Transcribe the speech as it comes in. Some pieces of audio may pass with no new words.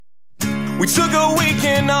We took a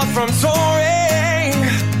weekend off from touring,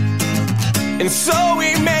 and so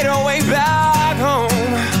we made our way back home.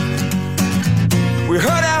 We heard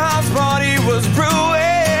a house party was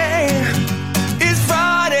brewing. It's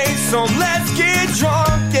Friday, so let's get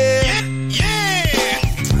drunk,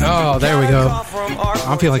 yeah. Oh, there we go.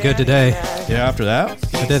 I'm feeling good today. Yeah, after that?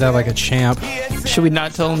 I did that like a champ. Should we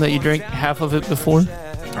not tell them that you drank half of it before?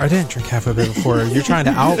 I didn't drink half of it before. You're trying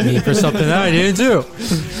to out me for something that I didn't do.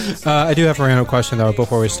 I do have a random question, though,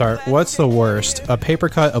 before we start. What's the worst? A paper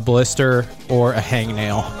cut, a blister, or a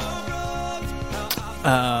hangnail?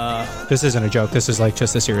 This isn't a joke. This is like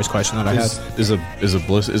just a serious question that I had. Is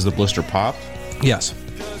the blister popped? Yes.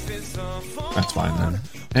 That's fine then.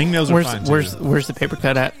 Hangnails are fine too. Where's the paper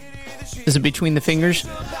cut at? Is it between the fingers?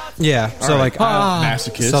 Yeah. So right.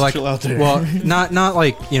 masochist. So chill out there. Well, not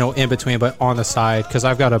like in between, but on the side, because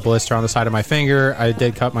I've got a blister on the side of my finger. I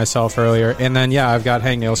did cut myself earlier, and then I've got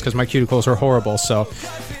hangnails because my cuticles are horrible. So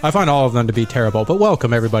I find all of them to be terrible. But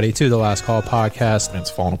welcome everybody to the Last Call podcast.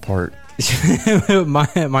 It's falling apart.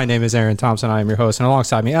 my name is Aaron Thompson. I am your host, and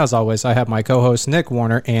alongside me, as always, I have my co-hosts Nick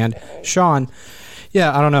Warner and Sean.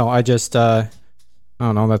 Yeah, I don't know. I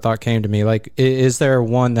don't know. That thought came to me. Like, is there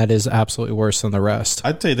one that is absolutely worse than the rest?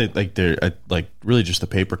 I'd say that they're really just the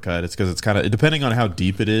paper cut. It's because it's kind of, depending on how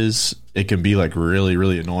deep it is, it can be like really,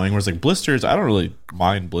 really annoying. Whereas like blisters, I don't really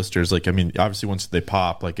mind blisters. Like, I mean, obviously once they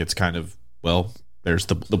pop, like it's kind of, well, there's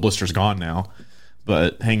the blister's gone now.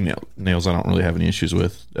 But hangnails, I don't really have any issues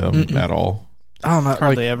with at all. I don't know.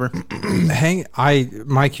 Hardly ever.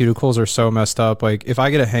 My cuticles are so messed up. Like if I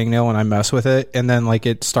get a hangnail and I mess with it, and then like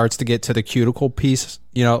it starts to get to the cuticle piece,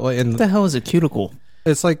 and what the hell is a cuticle?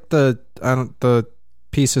 It's like the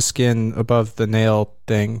piece of skin above the nail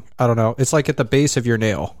thing. I don't know. It's like at the base of your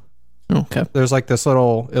nail. Okay. There's like this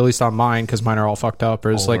little, at least on mine, because mine are all fucked up.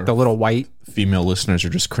 There's like the little white. Female listeners are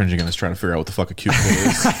just cringing at us trying to figure out what the fuck a cuticle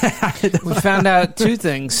is. We found out two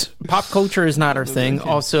things. Pop culture is not our thing.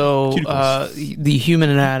 Also, the human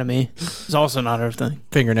anatomy is also not our thing.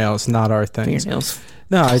 Fingernails, not our thing. Fingernails.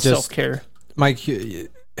 No, I just self-care. My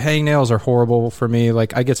hangnails are horrible for me.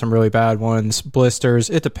 Like I get some really bad ones. Blisters,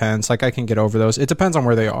 it depends. Like I can get over those. It depends on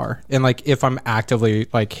where they are, and like if I'm actively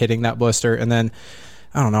like hitting that blister, and then.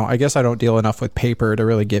 I don't know. I guess I don't deal enough with paper to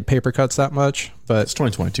really get paper cuts that much. But it's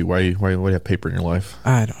 2022. Why do you have paper in your life?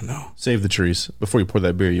 I don't know. Save the trees. Before you pour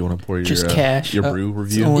that beer, you want to pour your cash. Your brew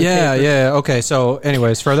review. Yeah. Okay. So,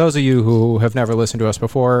 anyways, for those of you who have never listened to us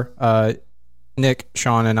before, Nick,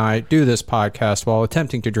 Sean, and I do this podcast while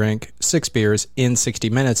attempting to drink 6 beers in 60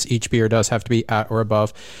 minutes. Each beer does have to be at or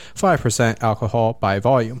above 5% alcohol by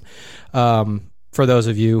volume. For those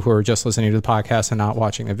of you who are just listening to the podcast and not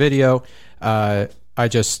watching the video, I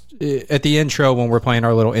just, at the intro, when we're playing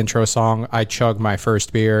our little intro song, I chug my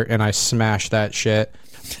first beer and I smash that shit.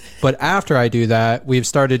 But after I do that, we've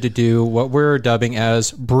started to do what we're dubbing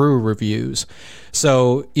as brew reviews.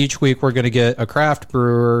 So each week we're going to get a craft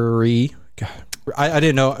brewery. God, I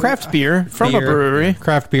didn't know. Craft beer from a brewery.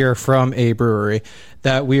 Craft beer from a brewery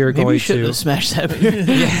that we are going to smash that beer.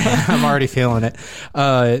 Yeah, I'm already feeling it.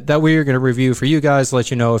 That we are going to review for you guys,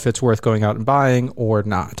 let you know if it's worth going out and buying or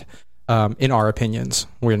not. In our opinions,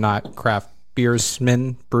 we're not craft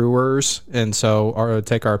beersmen, brewers, and so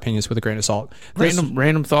take our opinions with a grain of salt.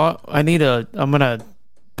 Random thought. I'm gonna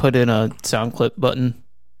put in a sound clip button.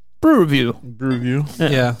 Brew review.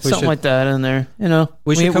 Yeah, something like that in there.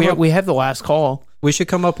 We have the last call. We should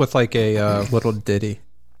come up with like a little ditty.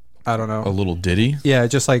 I don't know. A little ditty? Yeah,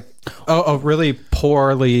 just like a really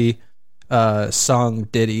poorly sung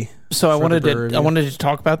ditty. So I wanted to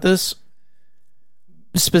talk about this.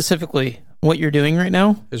 Specifically, what you're doing right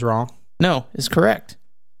now is wrong. No, is correct.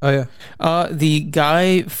 Oh yeah. The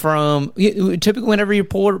guy from typically whenever you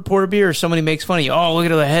pour a beer, somebody makes fun of you. Oh, look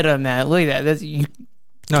at the head on that. Look at that. That's you.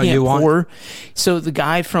 No, you want. Pour. So the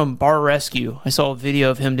guy from Bar Rescue, I saw a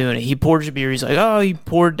video of him doing it. He pours a beer. He's like, oh, he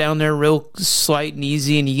poured down there real slight and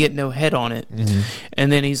easy, and you get no head on it. Mm-hmm.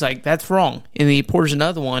 And then he's like, that's wrong. And then he pours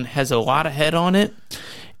another one, has a lot of head on it,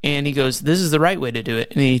 and he goes, this is the right way to do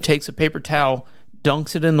it. And then he takes a paper towel,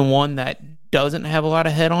 dunks it in the one that doesn't have a lot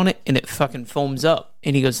of head on it, and it fucking foams up.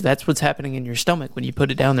 And he goes, that's what's happening in your stomach when you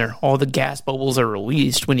put it down there. All the gas bubbles are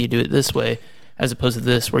released when you do it this way, as opposed to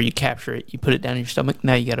this where you capture it, you put it down in your stomach,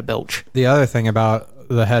 now you got a belch. The other thing about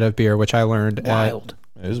the head of beer, which I learned it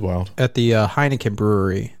is wild at the Heineken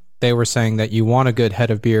brewery, they were saying that you want a good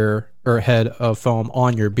head of beer or head of foam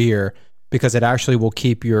on your beer because it actually will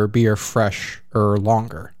keep your beer fresh or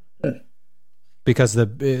longer. Because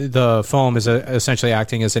the foam is essentially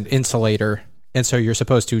acting as an insulator, and so you're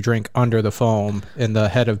supposed to drink under the foam, and the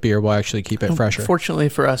head of beer will actually keep it fresher. Fortunately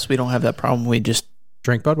for us, we don't have that problem. We just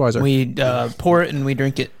drink Budweiser. We pour it and we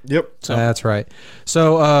drink it. Yep. So That's right.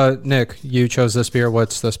 So, Nick, you chose this beer.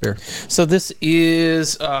 What's this beer? So this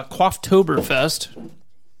is Quafftoberfest.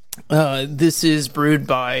 This is brewed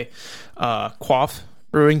by Quaff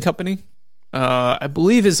Brewing Company. I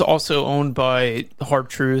believe is also owned by Hard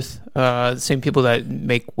Truth. The same people that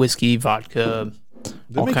make whiskey, vodka,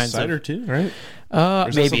 They all make kinds cider of. too, right? Or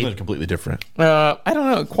is that Maybe. something completely different? I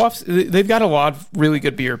don't know. Quaff's, they've got a lot of really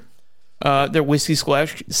good beer. Their whiskey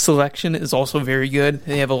selection is also very good.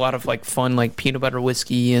 They have a lot of like fun like peanut butter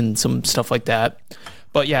whiskey and some stuff like that.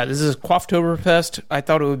 But yeah, this is Quafftoberfest. I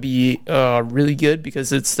thought it would be really good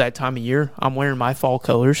because it's that time of year. I'm wearing my fall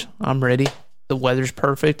colors. I'm ready. The weather's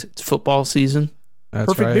perfect. It's football season. That's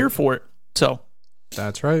Perfect right. beer for it. So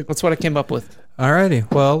That's right. that's what I came up with. Alrighty.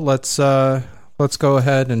 Well, let's go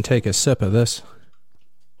ahead and take a sip of this.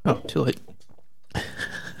 Oh, too late.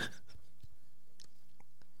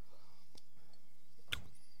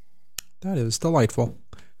 That is delightful.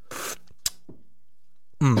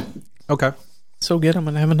 Okay. So good. I'm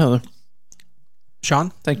gonna have another.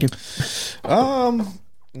 Sean? Thank you.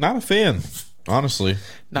 Not a fan, honestly.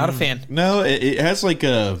 Not a fan. No, it has like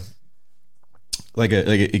it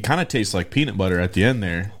kind of tastes like peanut butter at the end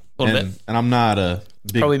there. Little and, bit. And I'm not a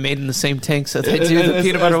big Probably made in the same tanks that they do the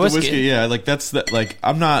peanut butter as the whiskey. Yeah, like that's the like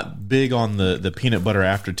I'm not big on the peanut butter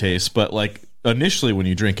aftertaste, but like initially when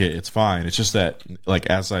you drink it, it's fine. It's just that like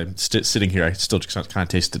as I'm sitting here, I still just kind of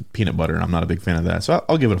tasted peanut butter, and I'm not a big fan of that. So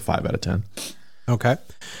I'll give it a 5 out of 10. Okay.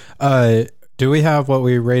 Do we have what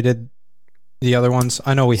we rated the other ones?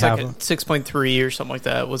 I know we It's have like a 6.3 or something like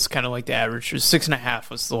that. Was kind of like the average. It was 6.5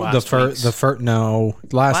 was the last week's. No,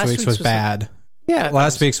 last week's was was bad. Yeah,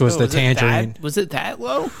 Last week's was the it tangerine. Was it that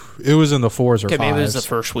low? It was in the 4s or 5s. Okay, maybe it was the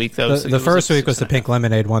first week though. The first week was the pink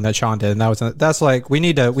lemonade one that Sean did, and that's like we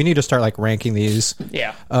need to start like ranking these.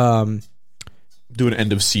 Yeah. Do an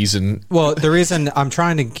end of season. Well, the reason I'm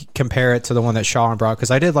trying to compare it to the one that Sean brought,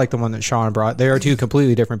 because I did like the one that Sean brought. They are two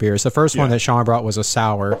completely different beers. The first one that Sean brought was a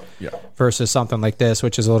sour, versus something like this,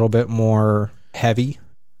 which is a little bit more heavy,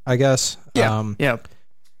 I guess. Yeah. Yeah.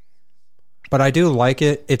 But I do like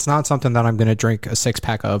it. It's not something that I'm going to drink a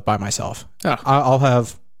 6-pack of by myself. Oh. I'll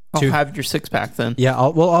have two. I'll have your 6-pack then. Yeah,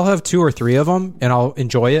 I'll have 2 or 3 of them, and I'll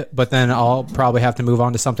enjoy it. But then I'll probably have to move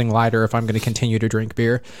on to something lighter if I'm going to continue to drink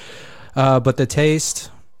beer. But the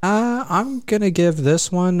taste, I'm going to give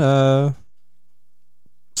this one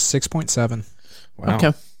 6.7. Wow.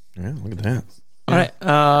 Okay. Yeah, look at that. All right.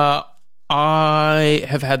 I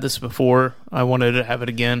have had this before. I wanted to have it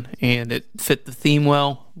again, and it fit the theme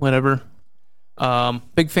well. Whatever.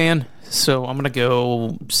 Big fan. So I'm gonna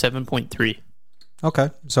go 7.3. Okay,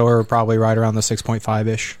 so we're probably right around the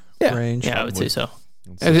 6.5-ish range. Yeah, I would say so.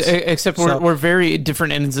 Except we're very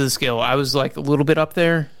different ends of the scale. I was like a little bit up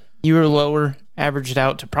there. You were lower. Averaged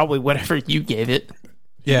out to probably whatever you gave it.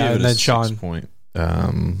 Yeah, Give it and a then Sean, 6 point.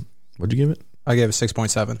 What'd you give it? I gave it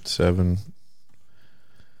 6.7. 7.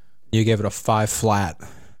 You gave it a 5 flat.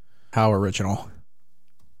 How original.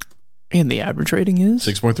 And the average rating is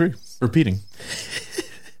 6.3. Repeating.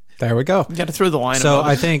 There we go. You got to throw the line. So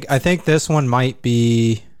above. I think this one might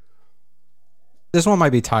be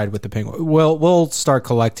tied with the penguin. We'll start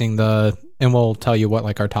collecting and we'll tell you what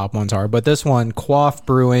like our top ones are. But this one, Quaff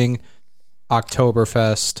Brewing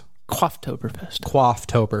Oktoberfest.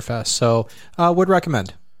 Quafftoberfest. So would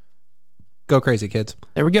recommend. Go crazy, kids.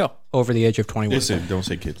 There we go. Over the age of 21. Don't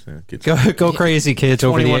say kids. Kids. Go crazy, kids.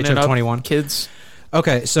 Over the age of 21. Kids.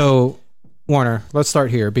 Okay, so Warner, let's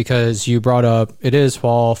start here because you brought up it is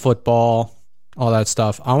fall, football, all that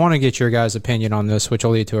stuff. I want to get your guys' opinion on this, which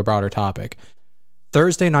will lead to a broader topic.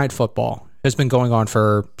 Thursday night football has been going on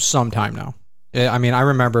for some time now. I mean, I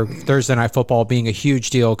remember Thursday night football being a huge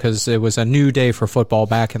deal because it was a new day for football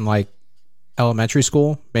back in like elementary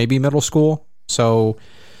school, maybe middle school. So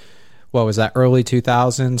what was that, early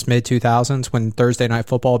 2000s, mid 2000s when Thursday night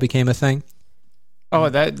football became a thing? Oh,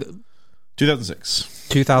 that 2006.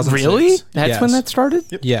 2006. really? That's Yes. when that started?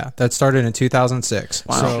 Yep. Yeah, that started in 2006.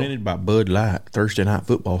 Wow. Presented by Bud Light. Thursday night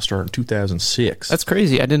football started in 2006. That's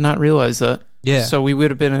crazy. I did not realize that. Yeah. So we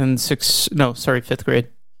would have been in 5th grade.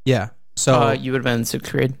 Yeah. So You would have been in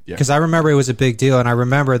 6th grade. because I remember it was a big deal, and I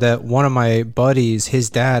remember that one of my buddies, his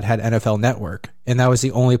dad had NFL Network, and that was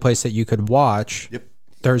the only place that you could watch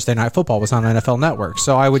Thursday night football was on NFL Network.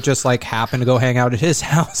 So I would just like happen to go hang out at his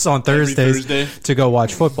house on Thursdays to go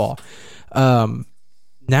watch football.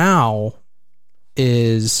 Now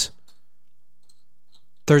is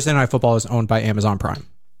Thursday night football is owned by Amazon Prime,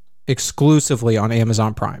 exclusively on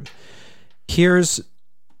Amazon Prime. Here's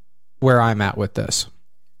where I'm at with this.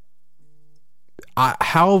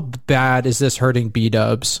 How bad is this hurting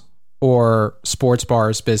B-dubs or sports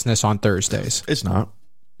bars business on Thursdays? It's not.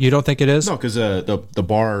 You don't think it is? No, because the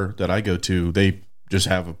bar that I go to, they just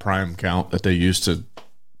have a Prime account that they use to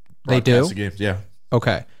They do? broadcast the games. Yeah.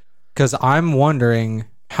 Okay. Because I'm wondering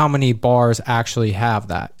how many bars actually have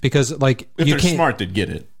that. Because, like, If you they're can't. smart, they'd get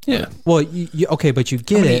it. Yeah. Well, okay, but you How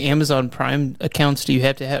get many it. Amazon Prime accounts do you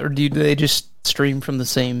have to have, or do they just stream from the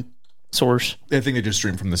same source? I think they just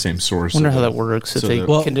stream from the same source. I wonder how that works. If so they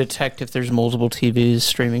the- can detect if there's multiple TVs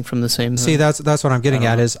streaming from the same. See, that's what I'm getting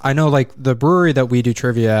at. Is I know, like, the brewery that we do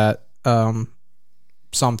trivia at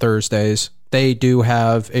some Thursdays, they do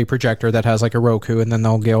have a projector that has like a Roku, and then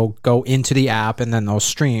they'll go into the app, and then they'll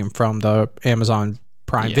stream from the Amazon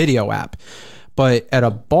Prime Video app. But at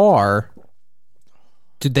a bar,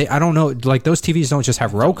 did they? I don't know. Like, those TVs don't just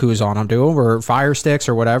have Rokus on them, do they? Or Fire Sticks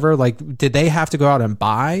or whatever. Like, did they have to go out and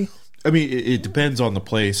buy? I mean, it depends on the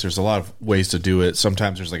place. There's a lot of ways to do it.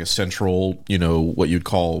 Sometimes there's like a central, what you'd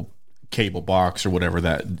call cable box or whatever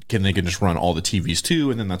they can just run all the TVs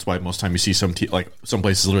too, and then that's why most time you see some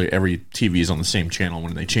places literally every TV is on the same channel.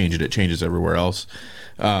 When they change it, it changes everywhere else.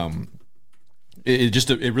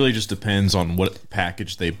 It really just depends on what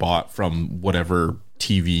package they bought from whatever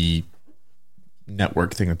TV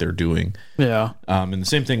network thing that they're doing. Yeah. And the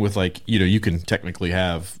same thing with you can technically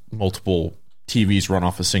have multiple TVs run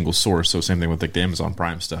off a single source. So same thing with like the Amazon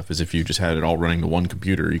Prime stuff is if you just had it all running to one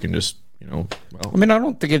computer, you can just I mean, I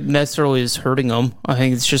don't think it necessarily is hurting them. I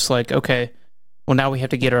think it's just like, okay, well, now we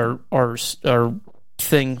have to get our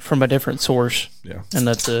thing from a different source. Yeah. And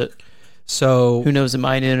that's it. So Who knows? It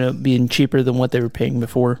might end up being cheaper than what they were paying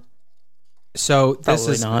before. So this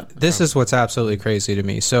Probably is not. This is what's absolutely crazy to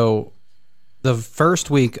me. So the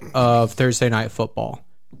first week of Thursday Night Football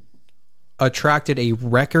attracted a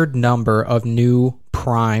record number of new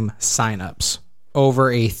Prime signups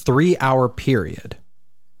over a 3-hour period.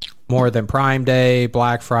 More than Prime Day,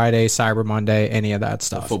 Black Friday, Cyber Monday, any of that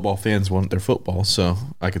stuff. football fans want their football, so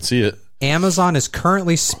I could see it. Amazon is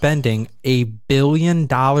currently spending $1 billion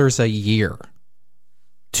a year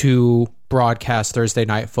to broadcast Thursday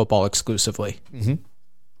Night Football exclusively.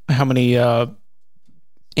 How many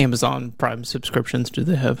Amazon Prime subscriptions do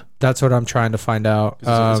they have? That's what I'm trying to find out. It's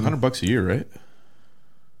 $100 a year, right?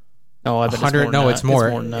 No, I bet it's 100. more No, than it's that. more.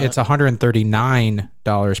 than that. It's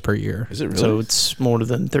 $139 per year. Is it really? So it's more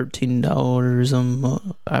than $13 a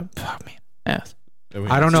month. Math.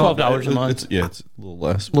 I don't know. $12 a month. It's a little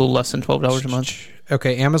less. A little less than $12 a month.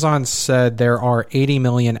 Okay, Amazon said there are 80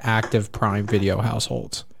 million active Prime Video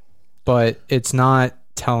households, but it's not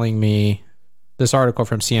telling me. This article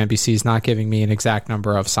from CNBC is not giving me an exact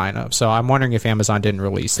number of signups. So I'm wondering if Amazon didn't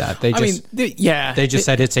release that. They just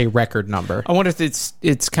said it's a record number. I wonder if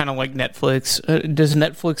it's kind of like Netflix. Does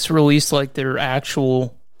Netflix release like their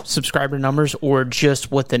actual subscriber numbers or just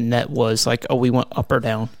what the net was? Like, oh, we went up or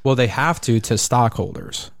down? Well, they have to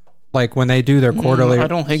stockholders. Like when they do their quarterly. I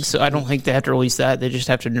don't think so. I don't think they have to release that. They just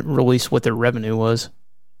have to release what their revenue was.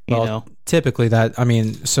 Typically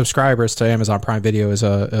subscribers to Amazon Prime Video is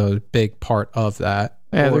a big part of that.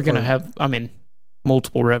 Yeah, they're going to have,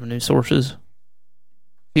 multiple revenue sources. If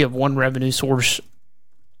you have one revenue source,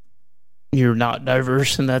 you're not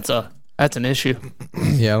diverse, and that's an issue.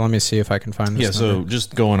 Yeah, let me see if I can find this. Yeah, so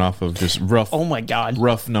just going off of just rough. Oh my God,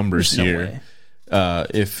 rough numbers There's no here. way.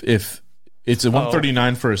 If it's a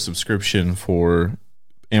 $139 for a subscription for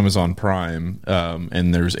Amazon Prime,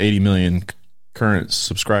 and there's 80 million current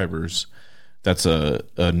subscribers, that's a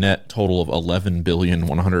net total of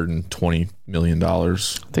 $11,120 million. I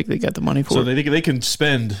think they got the money for So it. they can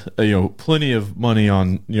spend plenty of money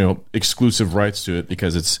on exclusive rights to it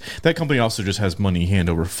because that company also just has money hand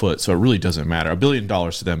over foot. So it really doesn't matter. $1 billion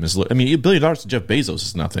to them is $1 billion to Jeff Bezos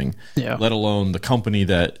is nothing. Yeah. Let alone the company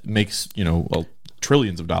that makes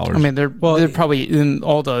trillions of dollars. They're probably in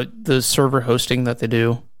all the server hosting that they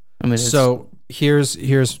do. So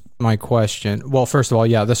here's my question. Well, first of all,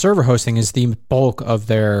 yeah, the server hosting is the bulk of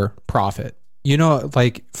their profit.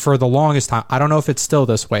 Like for the longest time, I don't know if it's still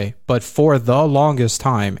this way, but for the longest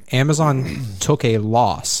time, Amazon took a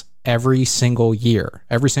loss every single year,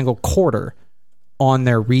 every single quarter on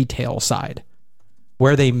their retail side.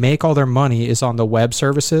 Where they make all their money is on the web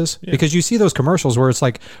services, because you see those commercials where it's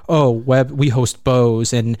like, oh, we host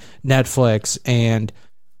Bose and Netflix and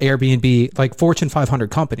Airbnb, like Fortune 500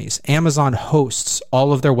 companies. Amazon hosts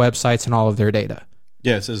all of their websites and all of their data.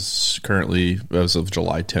 Yeah, it says currently, as of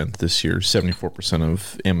July 10th this year, 74%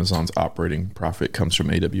 of Amazon's operating profit comes from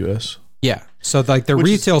AWS. Yeah. So like the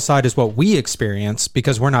retail side is what we experience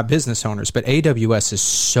because we're not business owners, but AWS is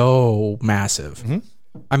so massive.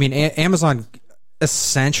 Mm-hmm. Amazon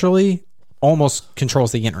essentially almost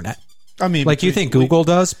controls the internet. I mean, Like you think Google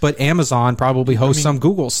does, but Amazon probably hosts some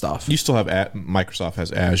Google stuff. You still have Microsoft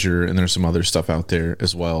has Azure, and there's some other stuff out there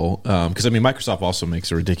as well. Because I mean, Microsoft also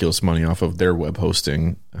makes a ridiculous money off of their web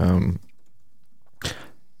hosting.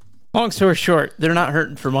 Long story short, they're not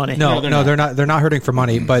hurting for money. No, they're not. They're not hurting for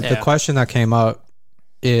money. But the question that came up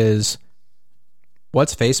is,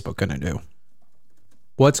 what's Facebook going to do?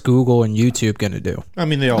 What's Google and YouTube going to do? I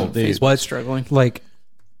mean, Facebook's struggling. Like,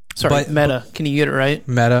 sorry, Meta. Can you get it right?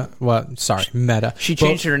 Meta. What? Sorry, Meta. She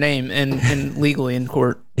changed her name and legally in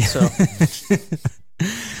court. So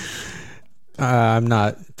I'm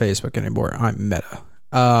not Facebook anymore. I'm Meta.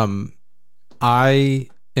 I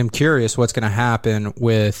am curious what's going to happen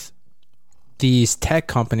with these tech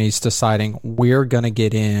companies deciding we're going to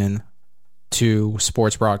get in to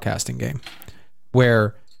sports broadcasting game,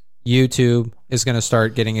 where YouTube is going to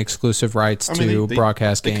start getting exclusive rights to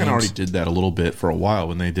broadcast games. They kind of already did that a little bit for a while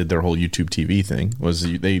when they did their whole YouTube TV thing. Was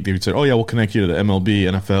they said, "Oh yeah, we'll connect you to the MLB,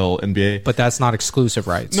 NFL, NBA." But that's not exclusive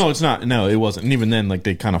rights. No, it's not. No, it wasn't. And even then, like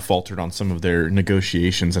they kind of faltered on some of their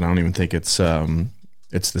negotiations, and I don't even think it's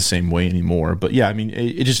the same way anymore. But yeah, I mean,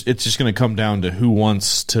 it's just going to come down to who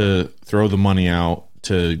wants to throw the money out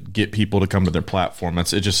to get people to come to their platform. It's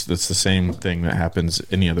the same thing that happens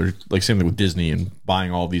any other, like same thing with Disney and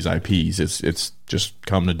buying all these IPs. It's just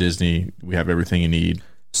come to Disney. We have everything you need.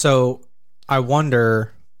 So I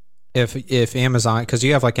wonder if Amazon, because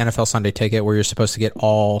you have like NFL Sunday Ticket where you're supposed to get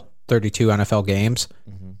all 32 NFL games.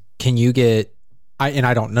 Mm-hmm. Can you get,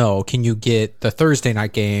 I don't know, can you get the Thursday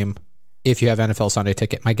night game if you have NFL Sunday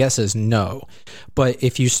Ticket? My guess is no. But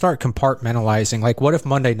if you start compartmentalizing, like what if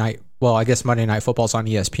Monday Night Football's on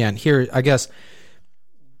ESPN. Here, I guess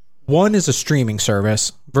one is a streaming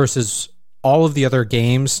service versus all of the other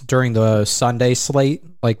games during the Sunday slate,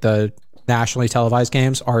 like the nationally televised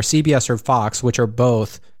games, are CBS or Fox, which are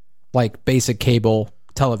both like basic cable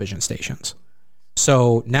television stations.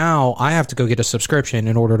 So now I have to go get a subscription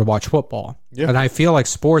in order to watch football. Yeah. And I feel like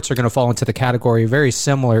sports are going to fall into the category very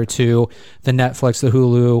similar to the Netflix, the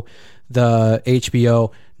Hulu, the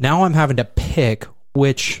HBO. Now I'm having to pick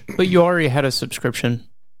which. But you already had a subscription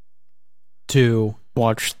to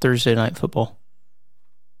watch Thursday Night Football.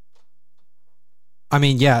 I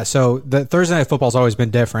mean, yeah, so the Thursday Night Football's always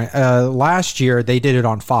been different. Last year, they did it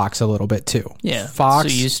on Fox a little bit, too. Yeah,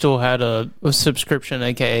 Fox. So you still had a subscription,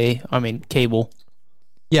 cable.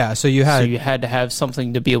 Yeah, so you had to have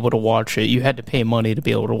something to be able to watch it. You had to pay money to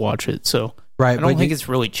be able to watch it. So right, I don't think it's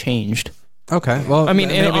really changed. Okay, well, I mean,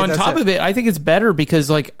 and on top of it, I think it's better because,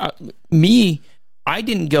 like, I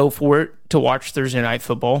didn't go for it to watch Thursday Night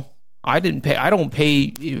Football. I don't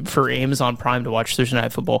pay for Amazon Prime to watch Thursday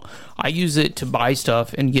Night Football. I use it to buy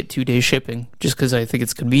stuff and get 2-day shipping just because I think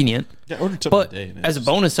it's convenient. Yeah, order something but a day. As a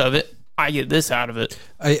bonus of it, I get this out of it.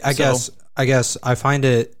 I guess I find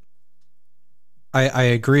it. I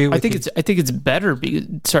agree with I think it's better.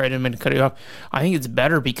 Sorry, I didn't mean to cut you off. I think it's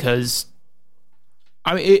better because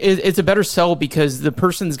it's a better sell because the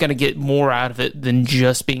person's going to get more out of it than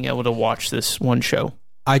just being able to watch this one show.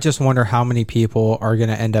 I just wonder how many people are going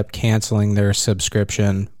to end up canceling their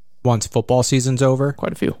subscription once football season's over.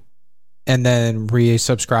 Quite a few. And then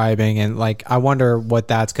resubscribing. And like, I wonder what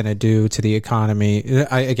that's going to do to the economy.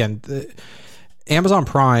 Amazon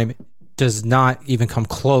Prime does not even come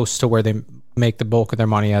close to where they make the bulk of their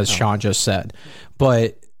money, as Sean just said.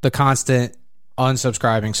 But the constant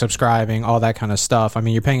unsubscribing, subscribing, all that kind of stuff. I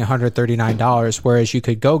mean, you're paying $139, whereas you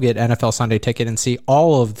could go get NFL Sunday Ticket and see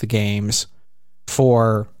all of the games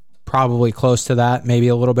for probably close to that, maybe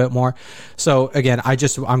a little bit more. So again,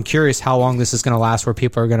 I'm curious how long this is going to last, where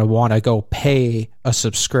people are going to want to go pay a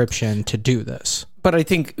subscription to do this. But I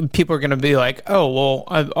think people are going to be like, oh,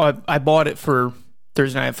 well, I bought it for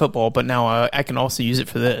Thursday Night Football, but now I can also use it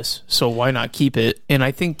for this. So why not keep it? And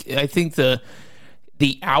I think the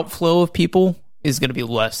outflow of people is going to be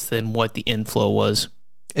less than what the inflow was.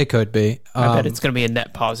 It could be. I bet it's going to be a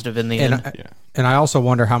net positive in the end. And I also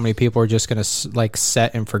wonder how many people are just going to like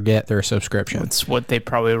set and forget their subscription. That's what they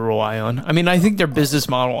probably rely on. I mean, I think their business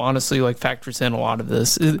model, honestly, like factors in a lot of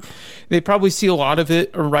this. They probably see a lot of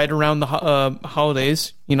it right around the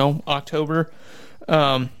holidays. You know, October,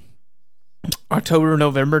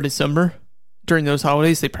 November, December. During those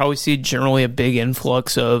holidays, they probably see generally a big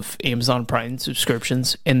influx of Amazon Prime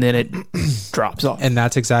subscriptions, and then it drops off. And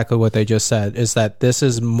that's exactly what they just said, is that this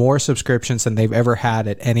is more subscriptions than they've ever had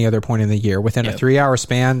at any other point in the year. Within a 3-hour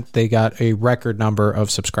span, they got a record number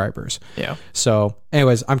of subscribers. Yeah. So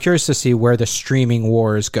anyways, I'm curious to see where the streaming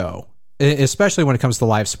wars go, especially when it comes to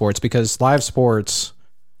live sports, because live sports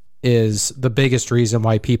is the biggest reason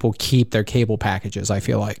why people keep their cable packages, I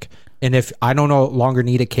feel like. And if I don't no longer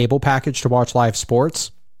need a cable package to watch live sports,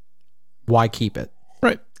 why keep it?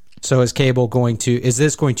 Right. So is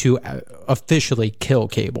this going to officially kill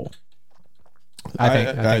cable? I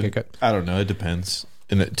think it could. I don't know. It depends.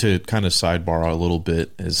 And to kind of sidebar a little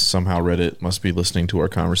bit, is somehow Reddit must be listening to our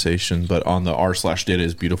conversation. But on the r/data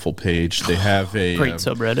is beautiful page, they have a great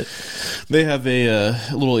subreddit. They have a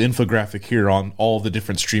little infographic here on all the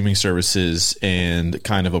different streaming services and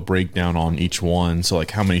kind of a breakdown on each one. So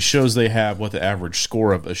like how many shows they have, what the average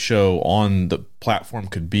score of a show on the platform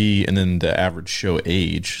could be, and then the average show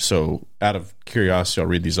age. So out of curiosity, I'll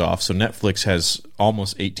read these off. So Netflix has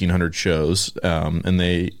almost 1,800 shows, and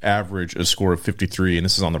they average a score of 53, and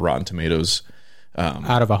this is on the Rotten Tomatoes.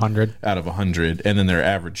 Out of 100. Out of 100. And then their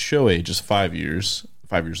average show age is 5 years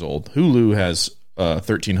old. Hulu has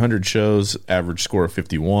 1,300 shows, average score of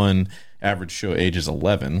 51, average show age is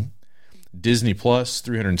 11. Disney Plus,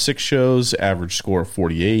 306 shows, average score of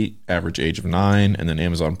 48, average age of 9. And then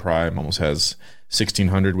Amazon Prime almost has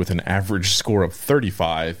 1,600 with an average score of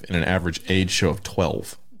 35 and an average age show of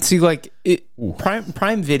 12. See, like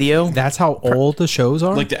Prime Video. That's how old the shows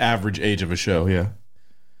are? Like the average age of a show, yeah.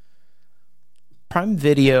 Prime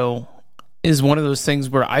Video is one of those things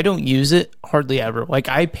where I don't use it hardly ever. Like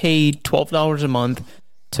I pay $12 a month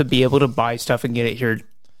to be able to buy stuff and get it here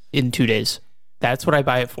in 2 days. That's what I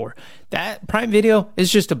buy it for. That Prime Video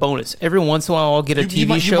is just a bonus. Every once in a while, I'll get a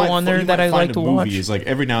TV show on there that I like to watch. It's like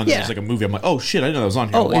every now and then there's like a movie. I'm like, oh shit, I didn't know that was on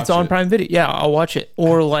here. Oh, it's on Prime Video. Yeah, I'll watch it.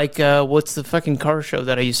 Or like, what's the fucking car show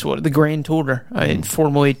that I used to watch? The Grand Tour.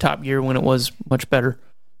 Formerly Top Gear when it was much better.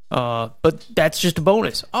 But that's just a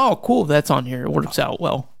bonus. Oh, cool. That's on here. It works out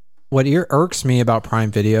well. What irks me about Prime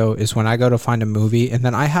Video is when I go to find a movie and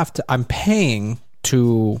then I'm paying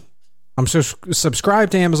to... I'm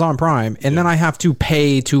subscribed to Amazon Prime, and then I have to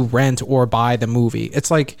pay to rent or buy the movie.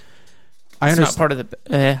 It's like it's not part of it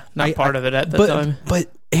at the time.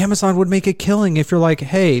 But Amazon would make a killing if you're like,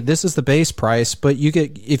 hey, this is the base price, but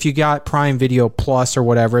if you got Prime Video Plus or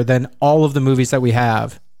whatever, then all of the movies that we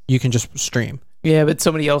have you can just stream. Yeah, but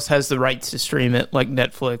somebody else has the rights to stream it, like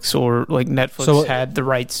Netflix, or like Netflix had the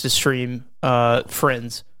rights to stream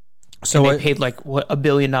Friends. So they paid like $1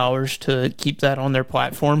 billion to keep that on their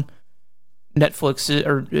platform. Netflix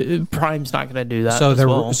or Prime's not going to do that.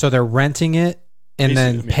 So they're renting it and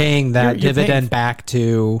then paying that dividend back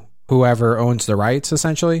to whoever owns the rights.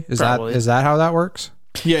 Essentially, is that how that works?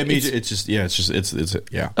 Yeah, I mean, it's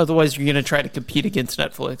yeah. Otherwise, you're going to try to compete against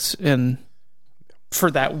Netflix and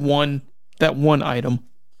for that one item.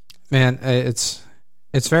 Man, it's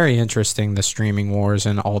very interesting, the streaming wars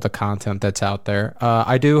and all the content that's out there.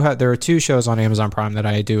 There are two shows on Amazon Prime that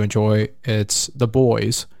I do enjoy. It's The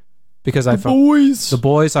Boys. Because The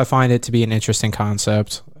Boys, I find it to be an interesting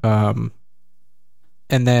concept. And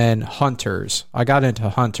then Hunters. I got into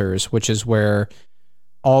Hunters, which is where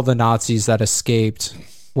all the Nazis that escaped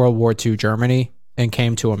World War II Germany and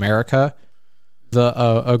came to America,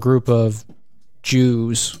 a group of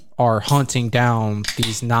Jews are hunting down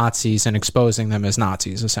these Nazis and exposing them as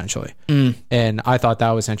Nazis, essentially. And I thought that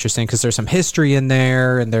was interesting because there's some history in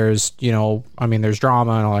there, and there's there's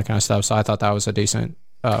drama and all that kind of stuff. So I thought that was a decent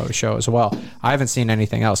show as well. I haven't seen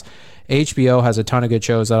anything else. HBO has a ton of good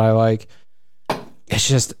shows that I like. It's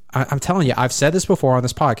just, I'm telling you, I've said this before on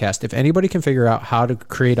this podcast. If anybody can figure out how to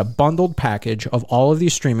create a bundled package of all of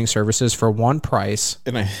these streaming services for one price,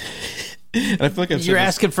 and I feel like you're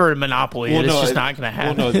asking for a monopoly. It's just not going to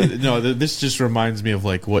happen. No, this just reminds me of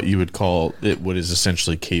like what you would call it, what is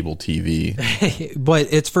essentially cable TV, but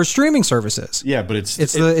it's for streaming services. Yeah, but it's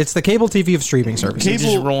the cable TV of streaming services.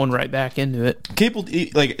 Just rolling right back into it. Cable,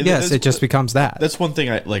 like yes, it just becomes that. That's one thing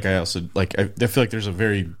I also like. I feel like there's a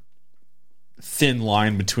very thin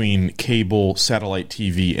line between cable, satellite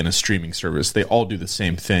TV, and a streaming service. They all do the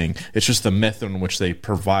same thing. It's just the method in which they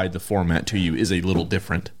provide the format to you is a little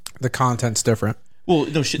different. The content's different. Well,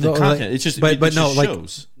 no shit. The content. It's just, but no, like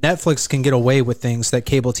shows. Netflix can get away with things that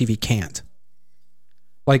cable TV can't.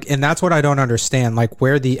 Like, and that's what I don't understand. Like,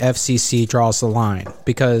 where the FCC draws the line,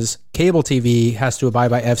 because cable TV has to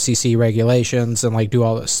abide by FCC regulations and like do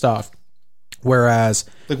all this stuff, whereas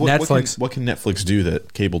like Netflix, what can Netflix do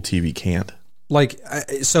that cable TV can't? Like,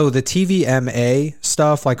 so the TVMA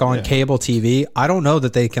stuff, like on cable TV, I don't know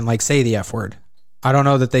that they can like say the F word. I don't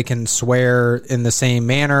know that they can swear in the same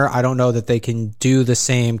manner. I don't know that they can do the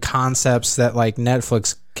same concepts that like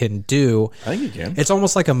Netflix can do. I think you can. It's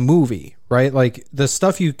almost like a movie, right? Like the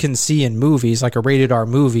stuff you can see in movies, like a rated R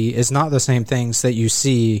movie, is not the same things that you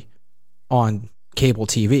see on cable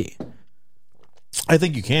TV. I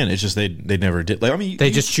think you can. It's just they never did. Like, I mean,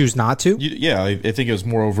 they just choose not to. I think it was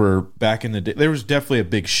more over back in the day. There was definitely a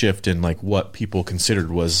big shift in like what people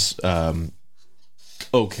considered was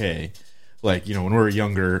okay. Like, when we were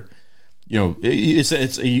younger, you know,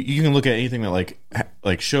 you can look at anything that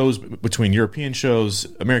like shows between European shows,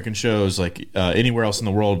 American shows, like anywhere else in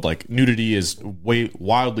the world, like nudity is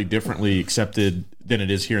wildly differently accepted than it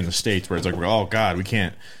is here in the States, where it's like, oh God, we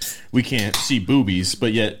can't see boobies,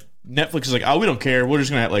 but yet Netflix is like, oh, we don't care, we're just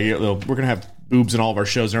gonna have, like, we're gonna have boobs in all of our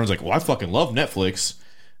shows, and everyone's like, well, I fucking love Netflix.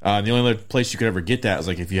 And the only other place you could ever get that is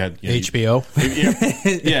like if you had, you know, HBO.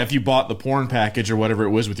 If you bought the porn package or whatever it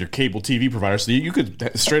was with your cable TV provider, so you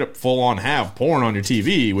could straight up full on have porn on your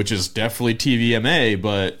TV, which is definitely TVMA.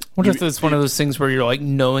 But what if it's one of those things where you're like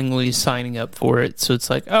knowingly signing up for it? So it's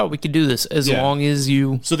like, oh, we could do this as long as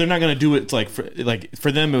you. So they're not going to do it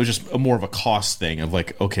for them. It was just more of a cost thing of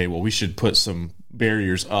like, okay, well, we should put some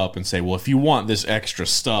barriers up and say, well, if you want this extra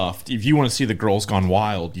stuff, if you want to see the Girls Gone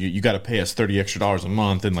Wild, you got to pay us $30 extra a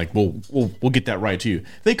month, and like we'll get that right to you.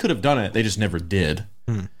 They could have done it, they just never did.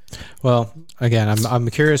 Well, again, I'm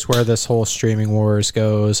curious where this whole streaming wars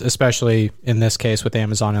goes, especially in this case with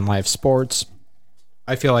Amazon and live sports.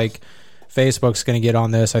 I feel like Facebook's going to get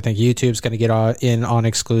on this. I think YouTube's going to get in on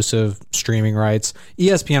exclusive streaming rights.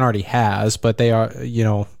 ESPN already has, but they are, you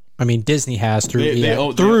know, I mean, Disney has through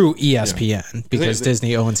ESPN because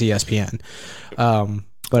Disney owns ESPN.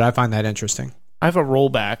 But I find that interesting. I have a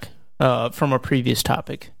rollback from a previous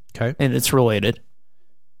topic. Okay. And it's related.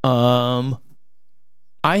 I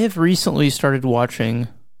have recently started watching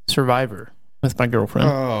Survivor with my girlfriend.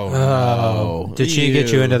 Oh, did she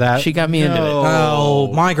get you into that? She got me into it.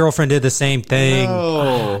 Oh, my girlfriend did the same thing.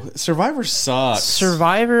 Oh, Survivor sucks.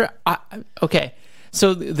 Survivor, okay.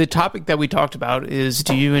 So the topic that we talked about is,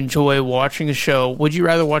 do you enjoy watching a show? Would you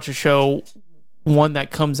rather watch a show, one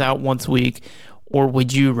that comes out once a week, or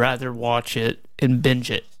would you rather watch it and binge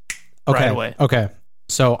it right away? Okay.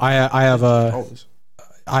 So I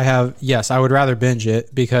would rather binge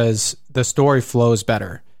it because the story flows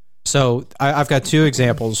better. So I've got two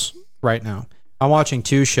examples right now. I'm watching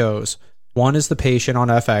two shows. One is The Patient on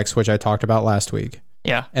FX, which I talked about last week.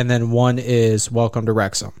 Yeah. And then one is Welcome to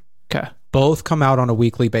Wrexham. Okay. Both come out on a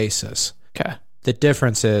weekly basis. Okay. The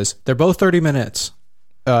difference is they're both 30 minutes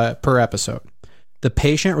per episode. The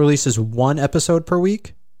Patient releases one episode per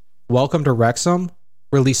week. Welcome to Wrexham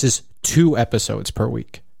releases 2 episodes per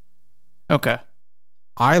week. Okay.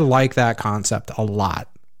 I like that concept a lot.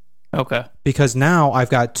 Okay. Because now I've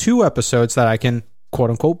got 2 episodes that I can quote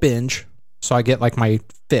unquote binge. So I get like my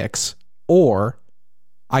fix. Or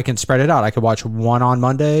I can spread it out. I could watch one on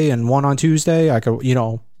Monday and one on Tuesday. I could, you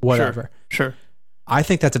know, whatever. Sure. I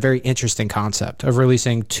think that's a very interesting concept of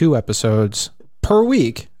releasing 2 episodes per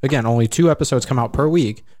week. Again, only 2 episodes come out per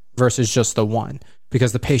week versus just the one,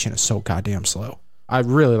 because The Patient is so goddamn slow. I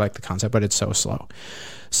really like the concept, but it's so slow.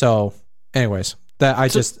 So anyways, that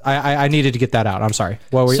I needed to get that out. I'm sorry.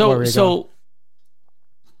 What were you going?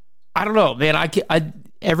 I don't know, man. I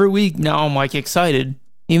every week now I'm like excited,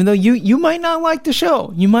 even though you might not like the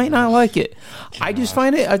show. You might not like it. I just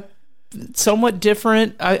find it somewhat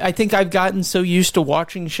different. I think I've gotten so used to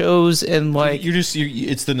watching shows and like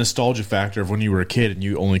it's the nostalgia factor of when you were a kid and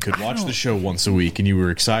you only could watch the show once a week and you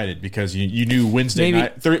were excited because you knew Wednesday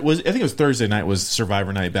night I think it was Thursday night was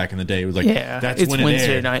Survivor night back in the day. It was like, that's it's when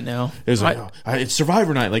Wednesday it night now. It was like it's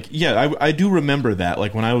Survivor night. Like, yeah, I do remember that.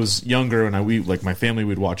 Like when I was younger and we like my family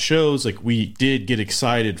would watch shows, like we did get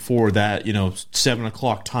excited for that, you know,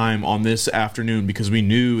 7:00 time on this afternoon because we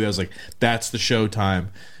knew it was like that's the show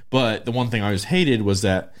time. But the one thing I always hated was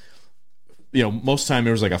that, you know, most of the time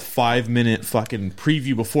there was like a 5-minute fucking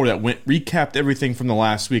preview before that recapped everything from the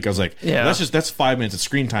last week. I was like, that's 5 minutes of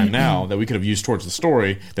screen time now that we could have used towards the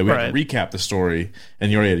story, that we had to recap the story.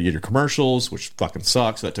 And you already had to get your commercials, which fucking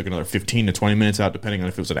sucks. So that took another 15 to 20 minutes out, depending on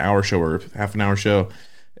if it was an hour show or half an hour show.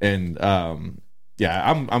 And I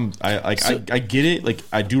get it. Like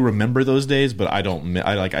I do remember those days, but I don't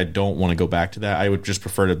want to go back to that. I would just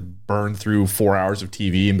prefer to burn through 4 hours of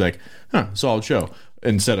TV and be like, solid show,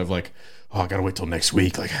 instead of like, I gotta wait till next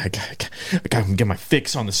week. Like I gotta get my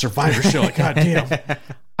fix on the Survivor show. Like, god damn.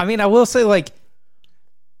 I mean, I will say like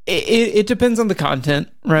it depends on the content,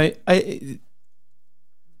 right?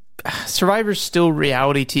 Survivor's still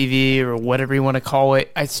reality TV or whatever you want to call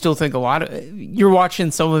it. I still think a lot of you're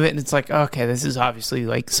watching some of it and it's like, okay, this is obviously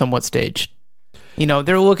like somewhat staged. You know,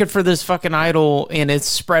 they're looking for this fucking idol and it's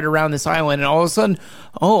spread around this island and all of a sudden,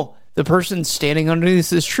 the person's standing underneath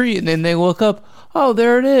this tree and then they look up,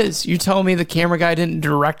 there it is. You tell me the camera guy didn't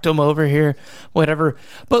direct them over here, whatever.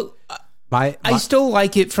 But I still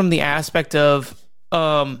like it from the aspect of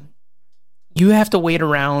you have to wait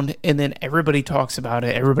around and then everybody talks about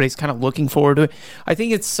it. Everybody's kind of looking forward to it. I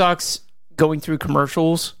think it sucks going through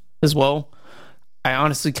commercials as well. I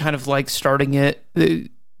honestly kind of like starting it.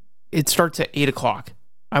 It starts at 8:00.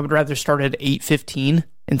 I would rather start at 8:15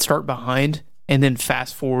 and start behind, and then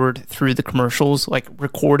fast forward through the commercials, like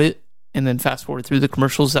record it and then fast forward through the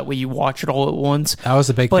commercials. That way you watch it all at once. That was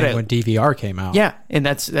a big thing when DVR came out. Yeah, and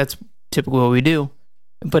that's typically what we do.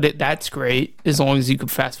 But that's great as long as you can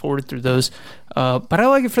fast forward through those. But I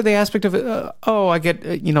like it for the aspect of I get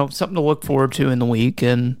something to look forward to in the week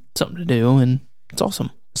and something to do, and it's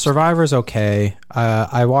awesome. Survivor's okay.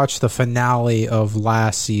 I watched the finale of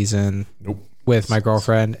last season with my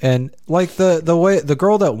girlfriend, and like the way the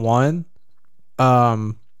girl that won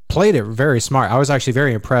played it very smart. I was actually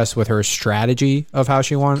very impressed with her strategy of how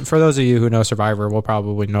she won. For those of you who know Survivor will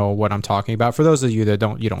probably know what I'm talking about. For those of you that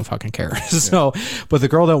don't, you don't fucking care. So, but the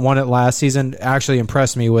girl that won it last season actually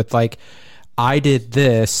impressed me with like, I did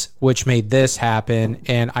this, which made this happen,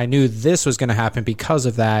 and I knew this was going to happen because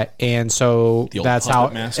of that, and so that's how.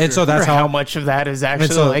 Master. And so that's how much of that is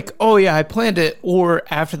actually like, oh yeah, I planned it, or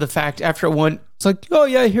after the fact, after it won, it's like, oh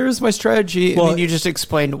yeah, here's my strategy, and then you just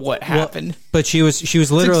explained what happened. But she was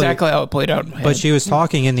literally that's exactly how it played out in my head. But she was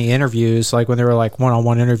talking in the interviews, like when they were like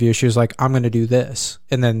one-on-one interviews, she was like, I'm going to do this,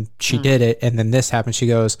 and then she did it, and then this happened. She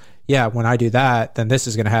goes, yeah, when I do that, then this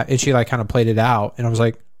is going to happen, and she like kind of played it out, and I was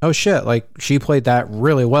like, oh shit, like she played that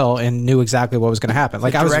really well and knew exactly what was going to happen.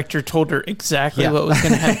 Like the director told her exactly what was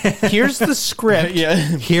going to happen. Here's the script.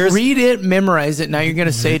 Read it, memorize it. Now you're going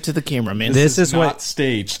to say it to the cameraman. This is not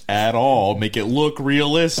staged at all. Make it look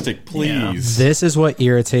realistic, please. Yeah. This is what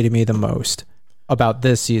irritated me the most about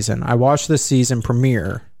this season. I watched the season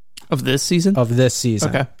premiere. Of this season? Of this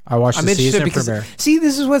season. Okay. I watched the season premiere. See,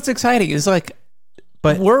 this is what's exciting. It's like,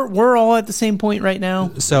 but we're all at the same point right now.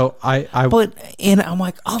 So and I'm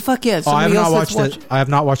like, oh fuck yeah! I have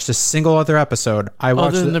not watched a single other episode. I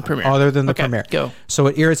watched other than the premiere. Other than the premiere. Go. So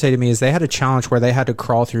what irritated me is they had a challenge where they had to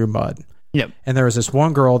crawl through mud. Yep. And there was this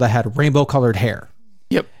one girl that had rainbow colored hair.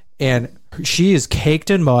 Yep. And she is caked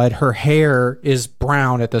in mud. Her hair is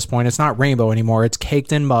brown at this point. It's not rainbow anymore. It's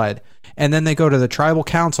caked in mud. And then they go to the tribal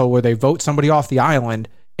council where they vote somebody off the island,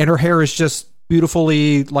 and her hair is just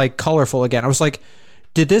beautifully like colorful again. I was like,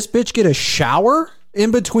 did this bitch get a shower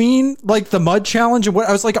in between like the mud challenge and what?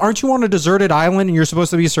 I was like, aren't you on a deserted island and you're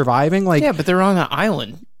supposed to be surviving? Like, yeah, but they're on an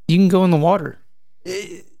island. You can go in the water.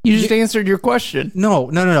 You just answered your question.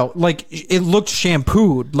 No. Like it looked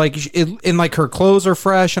shampooed. Like and like her clothes are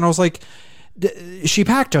fresh. And I was like, she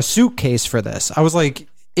packed a suitcase for this. I was like,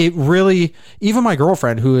 it really, even my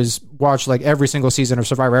girlfriend who has watched like every single season of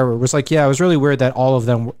Survivor ever was like, yeah, it was really weird that all of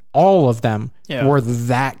them were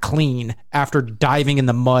that clean after diving in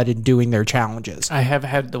the mud and doing their challenges. I have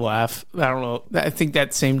had to laugh. I don't know. I think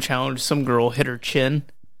that same challenge, some girl hit her chin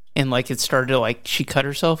and like it started to like she cut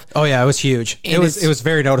herself. Oh yeah, it was huge. It was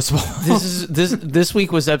very noticeable. This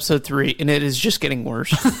week was episode 3, and it is just getting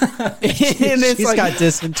worse. And she's like, got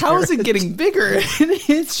dysentery. How is it getting bigger? And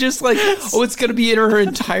it's just like, oh, it's gonna be in her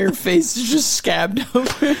entire face. It's just scabbed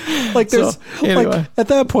over. Like there's anyway. Like at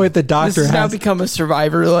that point the doctor this has now become a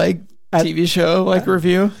Survivor like TV show like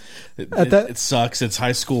review. It sucks. It's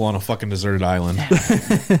high school on a fucking deserted island.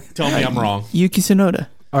 Tell me I'm wrong. Yuki Tsunoda.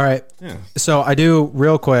 All right. Yeah. So I do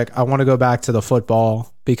real quick. I want to go back to the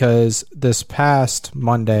football because this past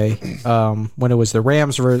Monday, when it was the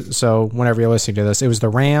Rams, so whenever you're listening to this, it was the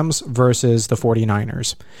Rams versus the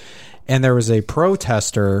 49ers. And there was a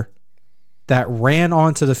protester that ran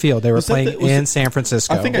onto the field. They were playing in San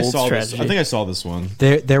Francisco. I think I saw this one.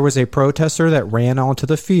 There was a protester that ran onto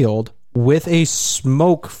the field with a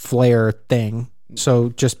smoke flare thing.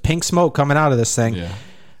 So just pink smoke coming out of this thing. Yeah.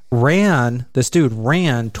 This dude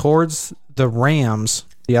ran towards the Rams,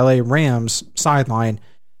 the LA Rams sideline,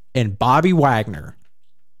 and Bobby Wagner,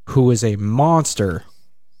 who is a monster,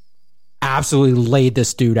 absolutely laid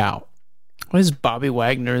this dude out. Why is Bobby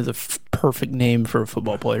Wagner the perfect name for a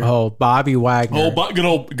football player? Oh, Bobby Wagner.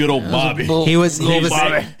 Oh, good old Bobby. He was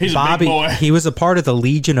Bobby. He's Bobby, a big boy. He was a part of the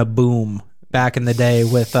Legion of Boom back in the day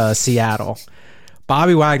with Seattle.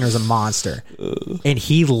 Bobby Wagner's a monster, and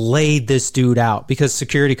he laid this dude out because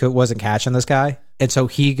security wasn't catching this guy, and so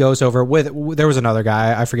he goes over with. There was another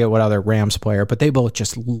guy, I forget what other Rams player, but they both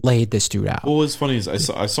just laid this dude out. Well, what's funny is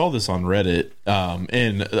I saw this on Reddit,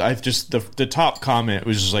 and I just the top comment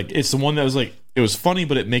was just like, it's the one that was like, it was funny,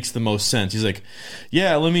 but it makes the most sense. He's like,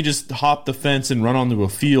 yeah, let me just hop the fence and run onto a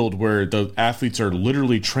field where the athletes are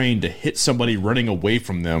literally trained to hit somebody running away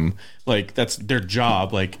from them, like that's their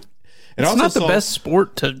job, like. It's not the best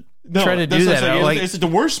sport to try to do that. Like, it's the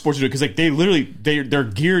worst sport to do because like they literally they're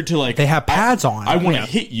geared to like they have pads on. I want to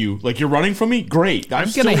hit you. Like you're running from me. Great.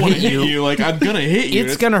 I'm gonna hit you. Like I'm gonna hit you.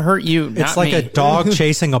 It's gonna hurt you. It's like a dog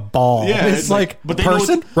chasing a ball. Yeah, it's like a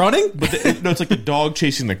person running. But it's like the dog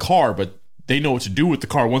chasing the car. But they know what to do with the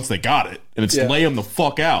car once they got it, and it's lay them the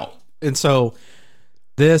fuck out. And so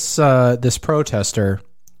this protester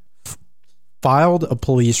filed a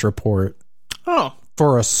police report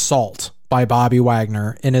for assault by Bobby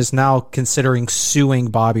Wagner and is now considering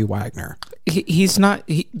suing Bobby Wagner. He's not.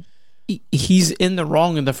 He's in the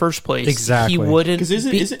wrong in the first place. Exactly. He wouldn't. Because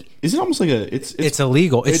is it almost like it's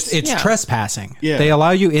illegal. It's trespassing. Yeah. They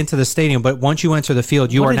allow you into the stadium, but once you enter the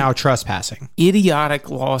field, you are now trespassing. Idiotic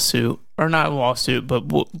lawsuit. Or not lawsuit, but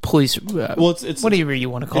police. It's whatever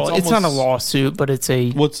you want to call it. It's not a lawsuit, but it's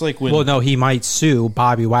a. What's like when? Well, no, he might sue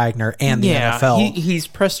Bobby Wagner and the NFL. He's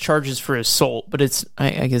pressed charges for assault, but it's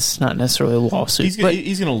I guess not necessarily a lawsuit.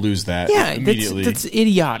 He's gonna lose that. Yeah, immediately. that's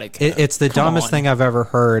idiotic. It's the dumbest thing I've ever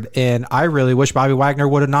heard, and I really wish Bobby Wagner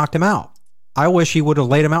would have knocked him out. I wish he would have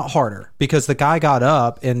laid him out harder, because the guy got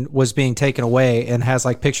up and was being taken away and has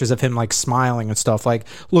like pictures of him like smiling and stuff like,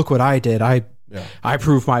 look what I did. I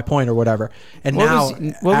proved my point or whatever. And what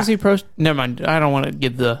was he never mind. I don't want to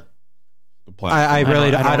give the I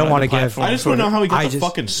don't want to give. I just want to know how he got the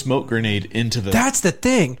fucking smoke grenade into the. That's the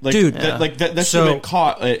thing, like, dude. That should have been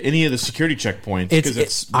caught at any of the security checkpoints, because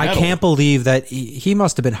it's metal. I can't believe that he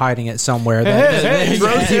must have been hiding it somewhere. Hey,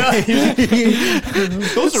 bro,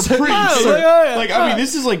 those are pretty. Like, I mean,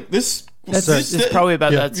 this is like this. It's probably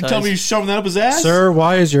about that size. You tell me you're shoving that up his ass, sir?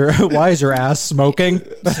 Why is your ass smoking? him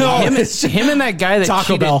and that guy that Taco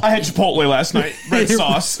cheated. Bell. I had Chipotle last night. Red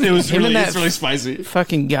sauce. It was it's really spicy.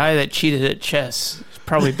 Fucking guy that cheated at chess.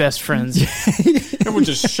 Probably best friends. Everyone's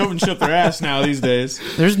just shoving shit up their ass now these days.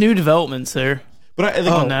 There's new developments there. But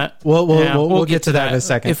on that, we'll get to that in a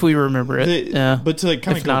second if we remember it. But to like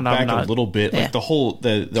kind of go back a little bit, like the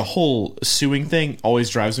whole suing thing always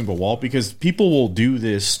drives me up a wall, because people will do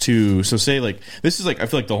this to. So say like this is like, I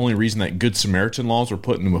feel like the only reason that Good Samaritan laws were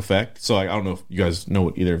put into effect. So like, I don't know if you guys know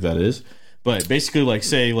what either of that is. But basically, like,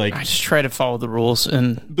 say, like... I just try to follow the rules,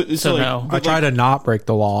 and I try to not break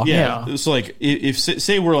the law. Yeah. So, like, if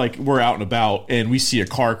say we're out and about, and we see a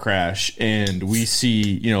car crash, and we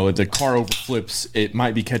see, the car overflips, it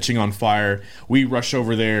might be catching on fire, we rush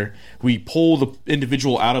over there, we pull the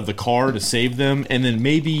individual out of the car to save them, and then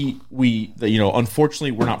maybe we, unfortunately,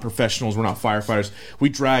 we're not professionals, we're not firefighters, we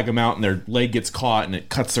drag them out, and their leg gets caught, and it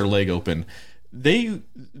cuts their leg open.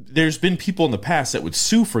 There's been people in the past that would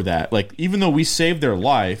sue for that. Like, even though we saved their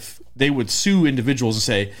life, they would sue individuals and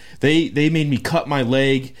say they made me cut my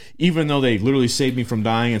leg, even though they literally saved me from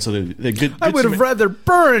dying. And so they good. I would have rather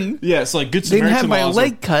burn. Yeah, it's like Good Samaritan. They didn't have my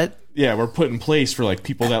leg cut. Yeah, we're put in place for like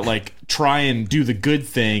people that like try and do the good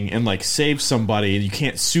thing and like save somebody, and you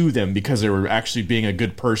can't sue them because they were actually being a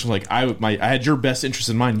good person. Like I had your best interest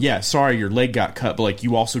in mind. Yeah, sorry your leg got cut, but like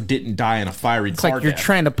you also didn't die in a fiery car. It's like you're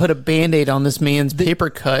trying to put a Band-Aid on this man's paper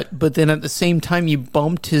cut, but then at the same time you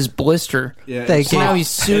bumped his blister. Yeah, now he's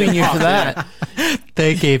suing you for that.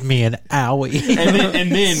 They gave me an owie. And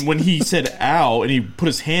then when he said ow and he put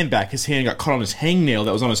his hand back, his hand got caught on his hangnail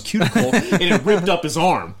that was on his cuticle and it ripped up his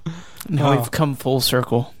arm. Now we've come full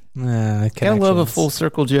circle. I love a full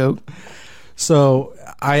circle joke. So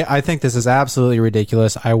I think this is absolutely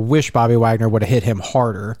ridiculous. I wish Bobby Wagner would have hit him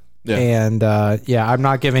harder. Yeah. And I'm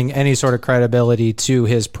not giving any sort of credibility to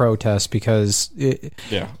his protest, because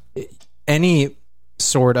any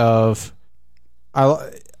sort of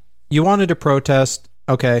you wanted to protest,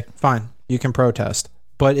 okay, fine, you can protest.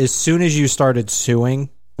 But as soon as you started suing,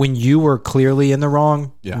 when you were clearly in the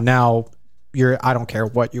wrong, now I don't care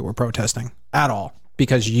what you were protesting at all,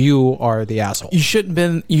 because you are the asshole. You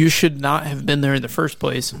should not have been there in the first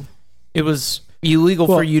place. It was illegal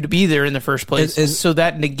for you to be there in the first place. So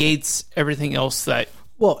that negates everything else that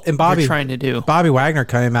you're trying to do. Bobby Wagner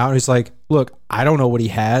came out and he's like, look, I don't know what he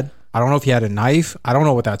had. I don't know if he had a knife. I don't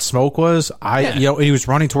know what that smoke was. He was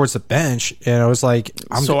running towards the bench, and I was like,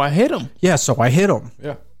 I hit him. Yeah, so I hit him.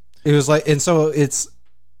 Yeah. It was like, and so it's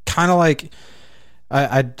kind of like,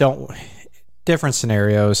 I don't, different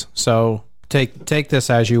scenarios. So take this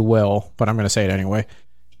as you will, but I'm going to say it anyway.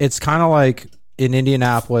 It's kind of like in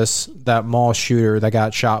Indianapolis, that mall shooter that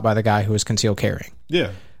got shot by the guy who was concealed carrying.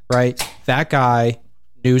 Yeah. Right? That guy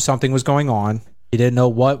knew something was going on. He didn't know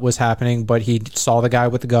what was happening, but he saw the guy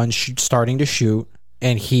with the gun starting to shoot,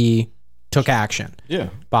 and he took action. Yeah.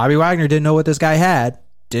 Bobby Wagner didn't know what this guy had,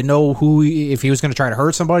 didn't know if he was going to try to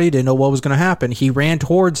hurt somebody, didn't know what was going to happen. He ran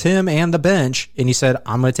towards him and the bench, and he said,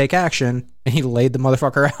 I'm going to take action, and he laid the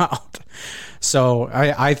motherfucker out. So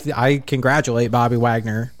I congratulate Bobby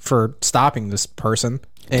Wagner for stopping this person.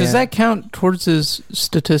 Does that count towards his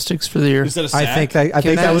statistics for the year? Is that a sack? I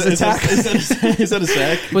think that was a sack. Is that a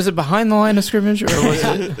sack? Was it behind the line of scrimmage, or was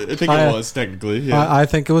it? I think it was technically. Yeah. I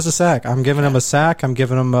think it was a sack. I'm giving him a sack. I'm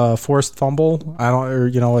giving him a forced fumble.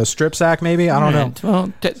 A strip sack maybe. I don't know.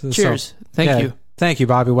 Well, cheers. Thank you. Thank you,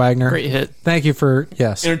 Bobby Wagner. Great hit. Thank you for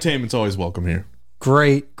Entertainment's always welcome here.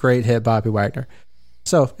 Great hit, Bobby Wagner.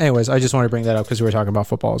 So, anyways, I just wanted to bring that up because we were talking about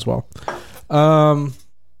football as well. All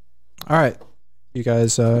right, you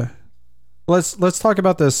guys. Let's talk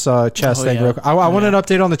about this chess thing real quick. I want an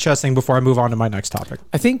update on the chess thing before I move on to my next topic.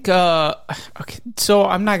 I think. Okay, so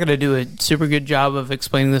I'm not gonna do a super good job of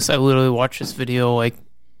explaining this. I literally watched this video like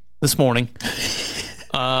this morning,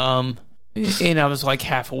 and I was like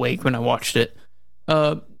half awake when I watched it.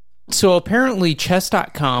 So apparently,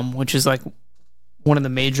 chess.com, which is like one of the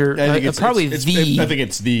major, I think the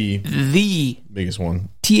it's the biggest one.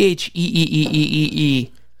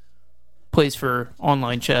 THEEEEE plays for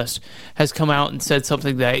online chess, has come out and said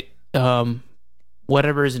something that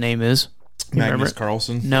whatever his name is, Magnus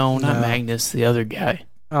Carlsen. No, not Magnus, the other guy.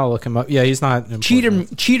 I'll look him up. Yeah, he's not Cheaterson,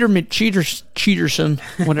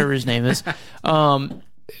 whatever his name is.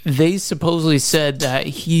 They supposedly said that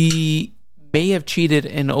he may have cheated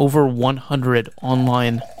in over 100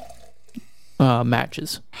 online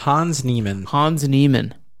matches. Hans Niemann. I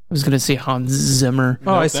was going to say Hans Zimmer.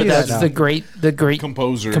 Oh, I see that now. The great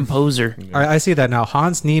composer. I see that now.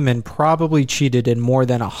 Hans Niemann probably cheated in more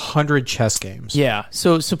than 100 chess games. Yeah,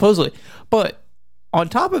 so supposedly. But on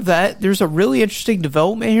top of that, there's a really interesting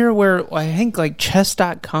development here where I think like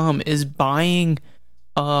chess.com is buying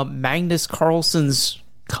Magnus Carlsen's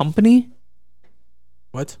company.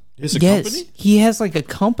 What? Is it a company? He has like a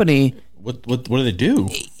company. What do they do?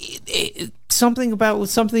 Something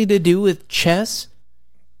to do with chess.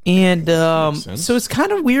 And so it's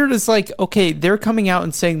kind of weird. It's like, okay, they're coming out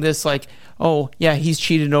and saying this like, oh, yeah, he's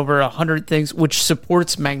cheated over 100 things, which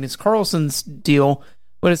supports Magnus Carlsen's deal.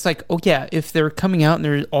 But it's like, oh, yeah, if they're coming out and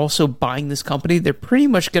they're also buying this company, they're pretty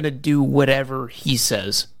much going to do whatever he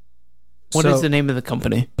says. What is the name of the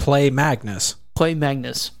company? Play Magnus.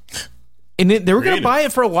 And they were going to buy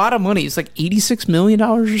it for a lot of money. It's like $86 million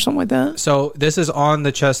or something like that. So this is on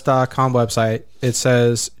the chess.com website. It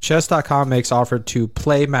says, chess.com makes offer to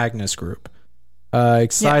Play Magnus Group.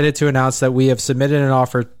 Excited to announce that we have submitted an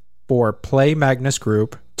offer for Play Magnus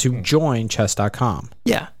Group to join chess.com.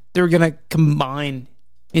 Yeah, they're going to combine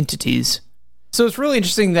entities. So it's really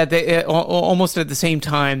interesting that they almost at the same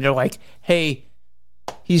time, they're like, hey,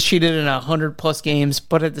 he's cheated in 100+ games,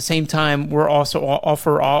 but at the same time, we're also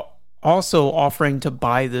offering to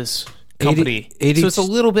buy this company. So it's a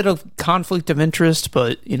little bit of conflict of interest,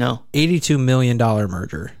 but $82 million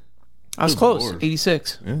merger. I was close. Lord.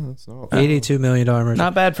 86. Yeah, that's not $82 million merger.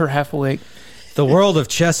 Not bad for half awake. The world of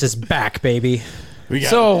chess is back, baby. We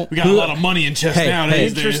got a lot of money in chess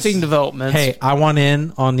nowadays. Interesting developments. Hey, I want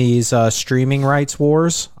in on these streaming rights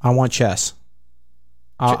wars. I want chess.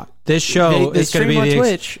 This show is going to be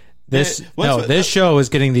Twitch. This show is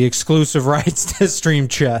getting the exclusive rights to stream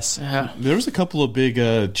chess. There was a couple of big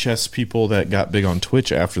chess people that got big on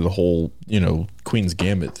Twitch after the whole, Queen's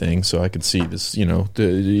Gambit thing. So I could see this,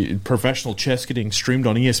 the professional chess getting streamed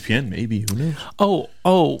on ESPN. Maybe, who knows?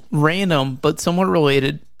 Oh, random but somewhat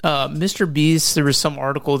related. Mr. Beast. There was some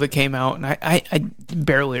article that came out, and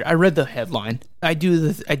I read the headline. I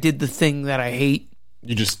did the thing that I hate.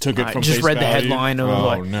 You just took it from. I just read value? the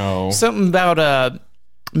headline. No, something about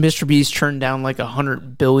Mr. Beast turned down like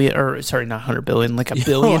 $100 billion, or sorry, not $100 billion, like $1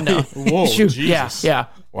 billion. Whoa, Jesus. Yeah.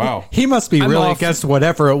 Wow. He must be really against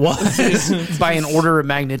whatever it was. By an order of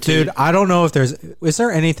magnitude. Dude, I don't know if is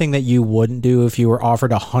there anything that you wouldn't do if you were offered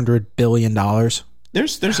 $100 billion?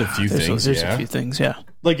 There's a few things. There's a few things, yeah.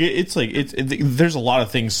 Like there's a lot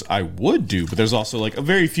of things I would do, but there's also like a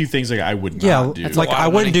very few things like I would not do. It's like I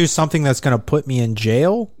wouldn't do something that's going to put me in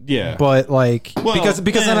jail. Yeah, but like because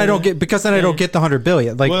then I don't get the $100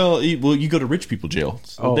 billion. Like you go to rich people jail.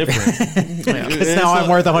 It's a little different. Because now I'm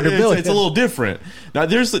worth $100 billion. It's a little different. Now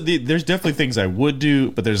there's definitely things I would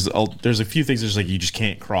do, but there's a few things there's like you just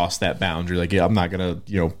can't cross that boundary. Like I'm not gonna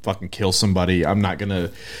fucking kill somebody. I'm not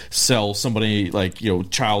gonna sell somebody like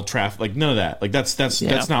child traffic. Like none of that. Like that's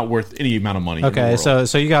not worth any amount of money. Okay, so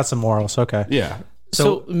you got some morals. Okay, yeah.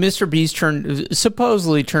 So Mr. Beast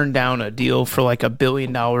supposedly turned down a deal for like $1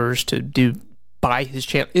 billion to buy his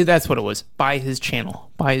channel. That's what it was. Buy his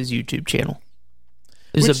YouTube channel.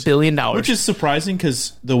 Is $1 billion, which is surprising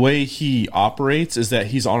because the way he operates is that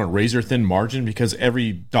he's on a razor thin margin because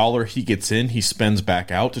every dollar he gets in, he spends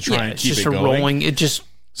back out to try and keep it going. Rolling.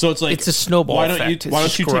 So it's like it's a snowball effect. Why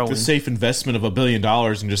don't you take the safe investment of $1 billion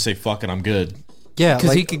and just say fuck it, I'm good? Yeah,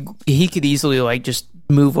 because he could easily like just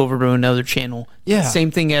move over to another channel. Yeah.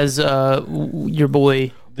 Same thing as your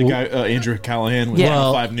boy. The guy Andrew Callahan with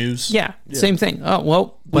Yeah. 5 News. Yeah, same thing. Oh,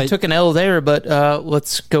 well, we took an L there, but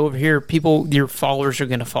let's go over here. People, your followers are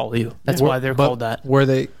going to follow you. That's why they're called that. Were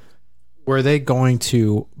they going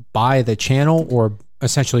to buy the channel or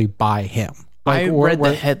essentially buy him? I read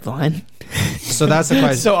the headline. So that's the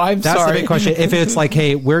question. So I'm that's sorry. the big question. If it's like,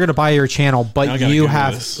 hey, we're going to buy your channel, Now I but gotta you Google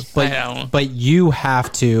have, this. but you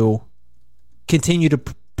have to continue to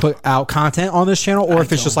put out content on this channel, or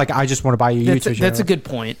if it's just like, I just want to buy your YouTube channel. That's a good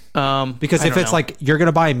point. Because if it's like you're going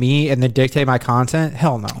to buy me and then dictate my content,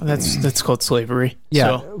 hell no. that's called slavery.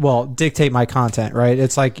 Yeah. So, Well, dictate my content, right?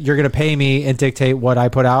 It's like you're going to pay me and dictate what I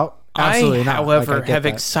put out. Absolutely not. however, Like, I get have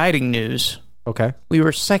that. exciting news. Okay. We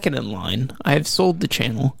were second in line. I have sold the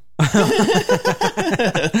channel.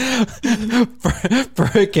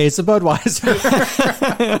 for a case of Budweiser.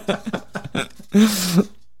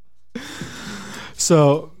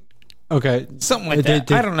 So, okay, Something like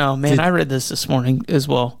that. I don't know, man. I read this morning as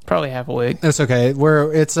well. Probably half awake. That's okay.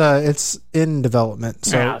 It's in development,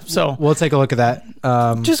 so, Yeah, so- we'll take a look at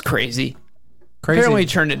that. Just crazy. Crazy. Apparently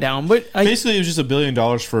turned it down, but Basically, it was just $1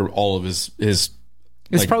 billion for all of his. it's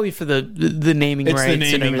like, probably for the naming It's rights. the and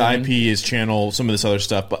naming, the everything. IP, his channel, some of this other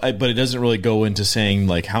stuff, but it doesn't really go into saying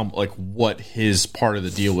like how like what his part of the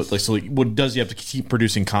deal with. Like, so like, what does he have to keep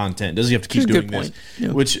producing content? Does he have to keep That's a doing good this? point.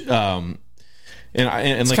 Yeah. Which and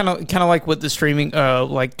It's like kind of like what the streaming,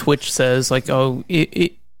 like Twitch says, like, oh,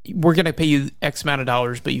 we're gonna pay you X amount of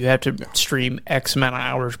dollars, but you have to stream X amount of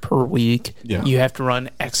hours per week. Yeah. You have to run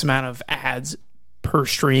X amount of ads per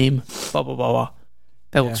stream. Blah blah blah blah.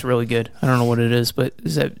 That looks really good. I don't know what it is, but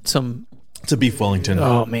is that some? it's a beef Wellington.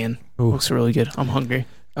 Oh man, looks really good. I'm hungry.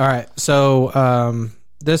 All right, so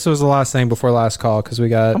this was the last thing before last call because we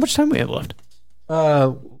got How much time we have left?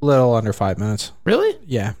 little under 5 minutes. Really?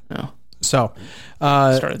 Yeah. No, So,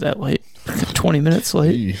 started that late. 20 minutes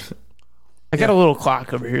late. I got a little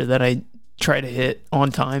clock over here that I try to hit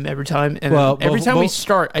on time every time, and every time we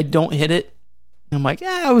start, I don't hit it. I'm like,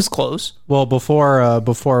 I was close. well,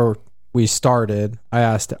 before we started, I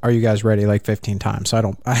asked, "Are you guys ready?" Like 15 times. So I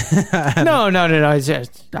don't. No. I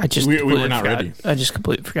just We were completely not forgot. ready. I just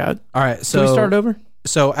completely forgot. All right. So Can we start over?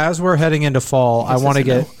 So as we're heading into fall, I want to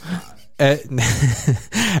get.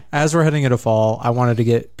 As we're heading into fall, I wanted to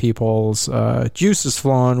get people's juices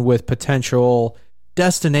flowing with potential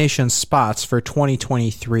destination spots for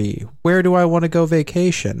 2023. Where do I want to go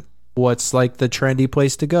vacation? What's like the trendy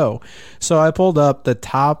place to go? So I pulled up the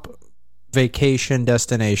top vacation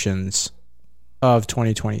destinations of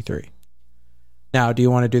 2023. Now, do you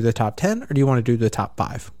want to do the top 10 or do you want to do the top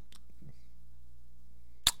 5?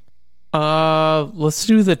 Let's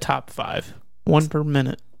do the top 5, one per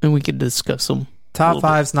minute, and we can discuss them. Top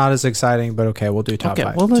 5's not as exciting, but okay, we'll do top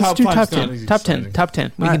 5. Well, let's Top do five's top not 10. as Top 10. exciting. Top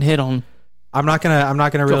 10. We can hit on. I'm not gonna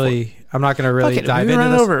really Okay, dive we into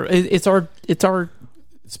run this. over. It's our It's our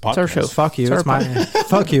show. Fuck you. It's It's my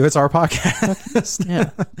fuck you. It's our podcast. Yeah.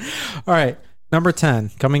 All right. Number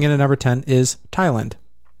 10. Coming in at number 10 is Thailand.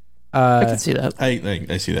 I can see that.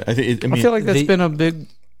 I see that. I think. I mean, I feel like that's been a big.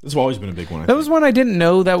 this has always been a big one. That was one I didn't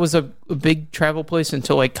know that was a big travel place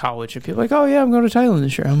until like college. And people were like, oh yeah, I'm going to Thailand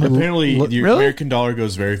this year. I'm like, Apparently, the really? American dollar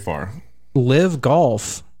goes very far. Live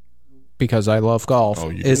Golf, because I love golf, Oh,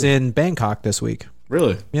 you is do? in Bangkok this week.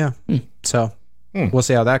 Really? Yeah. So we'll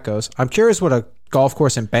see how that goes. I'm curious what a golf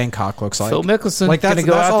course in Bangkok looks like. Phil Mickelson Like, going to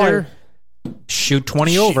go out there. Shoot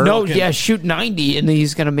 20 over. No, shoot 90, and then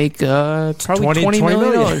he's going to make probably $20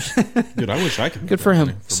 million. Dude, I wish I could. Good for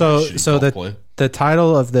him. So the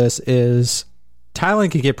title of this is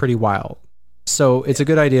Thailand could get pretty wild. So it's a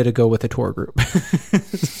good idea to go with a tour group.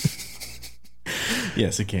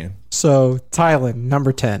 Yes, it can. So Thailand,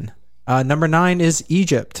 number 10. Number 9 is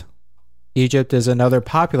Egypt. Egypt is another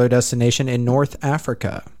popular destination in North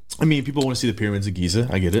Africa. I mean, people want to see the pyramids of Giza.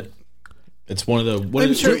 I get it. It's one of the.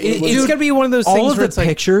 I'm sure it's going to be one of those All things of where the it's like,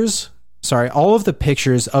 pictures, all of the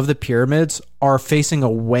pictures of the pyramids are facing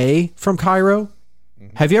away from Cairo.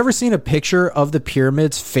 Have you ever seen a picture of the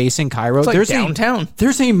pyramids facing Cairo? it's like downtown.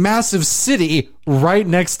 There's a massive city right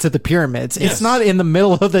next to the pyramids. Yes. It's not in the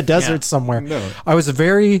middle of the desert Yeah. somewhere. No. I was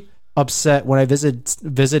very upset when I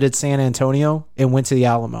visited San Antonio and went to the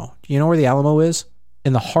Alamo. Do you know where the Alamo is?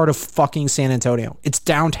 In the heart of fucking San Antonio. It's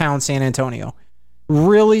downtown San Antonio.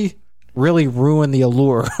 Really, really ruined the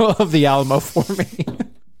allure of the Alamo for me.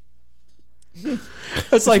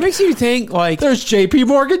 It's like, It makes you think like, there's JP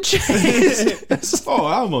Morgan Chase. Oh,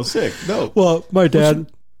 Almost sick. No. Well, my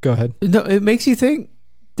dad. Go ahead. no, it makes you think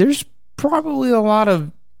there's probably a lot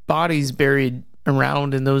of bodies buried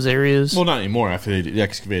around in those areas. Well, not anymore after they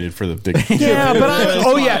excavated for the big. Yeah, but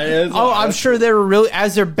I'm sure they were really,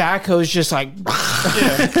 as their backhoes just like.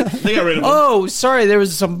 Yeah, they got rid of them. Oh, sorry, there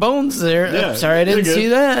was some bones there. Yeah, I'm sorry, I didn't see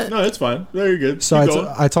that. No, it's fine. No, you're good.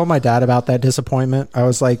 So I told my dad about that disappointment. I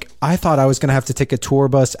was like, I thought I was going to have to take a tour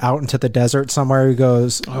bus out into the desert somewhere. He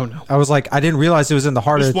goes, oh no. I was like, I didn't realize it was in the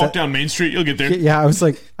heart Just of walk down Main Street, you'll get there. Yeah, I was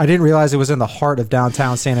like, I didn't realize it was in the heart of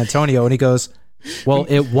downtown San Antonio. And he goes, well,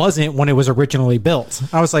 it wasn't when it was originally built.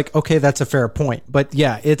 I was like, okay, that's a fair point. But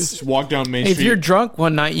yeah, it's Just walk down Main Street. If you're drunk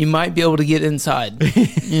one night, you might be able to get inside.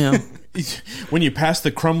 You know. When you pass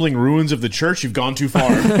the crumbling ruins of the church, you've gone too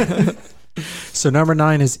far. So number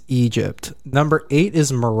 9 is Egypt. Number 8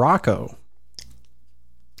 is Morocco.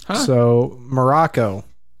 Huh. So Morocco.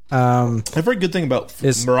 I've heard a good thing about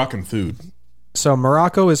Moroccan food. So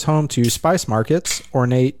Morocco is home to spice markets,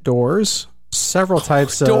 ornate doors, several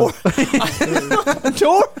types of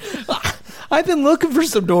Door. I've been looking for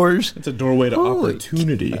some doors. It's a doorway to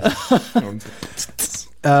opportunity.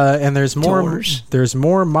 And there's more. Doors. There's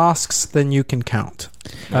more mosques than you can count.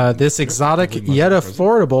 This exotic yet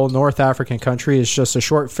affordable North African country is just a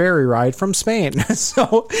short ferry ride from Spain.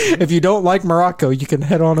 So, if you don't like Morocco, you can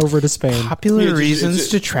head on over to Spain. Popular reasons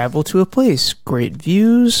to travel to a place: great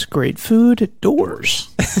views, great food,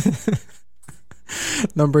 doors.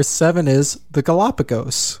 Number 7 is the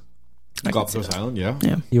Galapagos. Galapagos Island, yeah.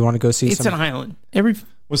 You want to go see It's some? an island.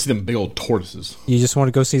 What's them big old tortoises? You just want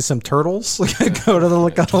to go see some turtles? Go to the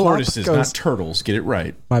Galapagos. Tortoises, not turtles. Get it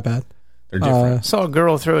right. My bad. They're different. Saw a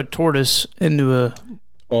girl throw a tortoise into a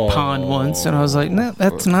pond once, and I was like, no,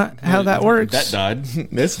 that's not how that works. That died.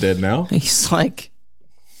 It's dead now. He's like,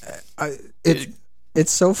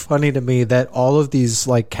 It's so funny to me that all of these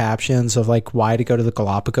like captions of like why to go to the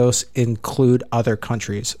Galapagos include other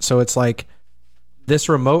countries. So it's like this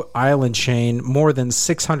remote island chain more than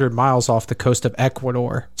 600 miles off the coast of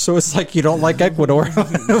Ecuador. So it's like you don't like Ecuador. Go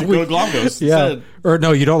to Galapagos. Yeah. Instead. Or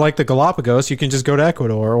no, you don't like the Galapagos. You can just go to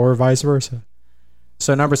Ecuador or vice versa.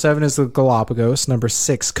 So number 7 is the Galapagos. Number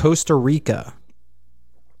 6, Costa Rica.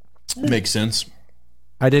 Makes sense.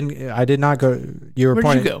 I did not go. You were where'd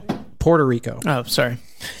pointing. you go? Puerto Rico. Oh, sorry.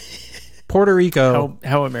 Puerto Rico.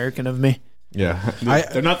 How American of me. Yeah.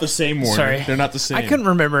 They're not the same, Warner. Sorry. They're not the same. I couldn't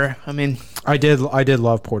remember. I mean, I did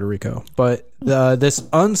love Puerto Rico, but this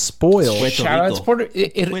unspoiled. shout out to Puerto.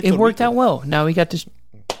 It worked out well. Now we got to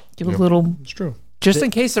give a little, It's true. just in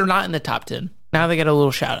case they're not in the top 10. Now they get a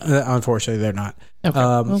little shout out. Unfortunately, they're not. Okay.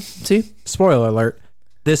 Well, see, Spoiler alert.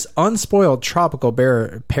 This unspoiled tropical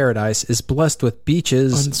paradise is blessed with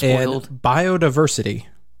beaches Unspoiled. and biodiversity.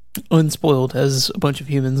 unspoiled, as a bunch of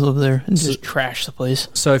humans live there and just trash the place.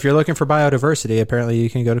 So if you're looking for biodiversity, apparently you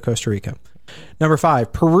can go to Costa Rica. Number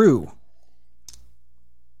 5, Peru.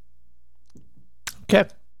 Okay.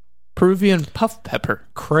 Peruvian puff pepper.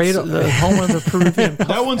 Cradle, The home of the Peruvian puff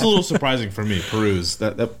That one's a little surprising for me. Peru's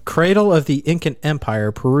that Cradle of the Incan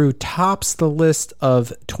Empire, Peru tops the list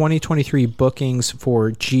of 2023 bookings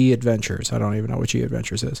for G Adventures. I don't even know what G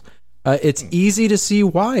Adventures is. It's easy to see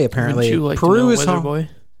why, apparently. Wouldn't you like Peru to know, is Weather home. Boy?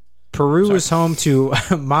 Peru is home to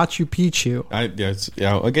Machu Picchu. I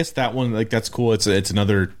guess that one, like, that's cool. It's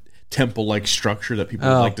another temple-like structure that people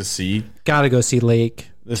would like to see. Gotta go see Lake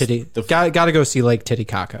Gotta go see Lake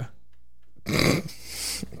Titicaca.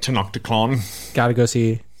 Tenochtitlan. Gotta go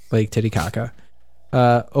see Lake Titicaca.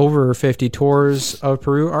 Over 50 tours of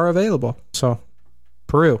Peru are available. So,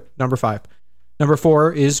 Peru, number 5. Number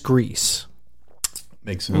 4 is Greece.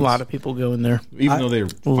 Makes sense. A lot of people go in there. Even though they're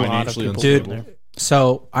financially unstable. Dude,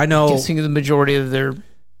 so I know. Guessing the majority of their,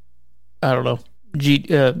 I don't know,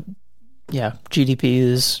 GDP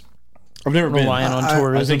is I've never been. relying on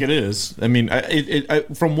tourism. I think it is. I mean,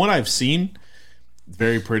 from what I've seen,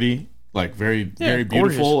 very pretty, like very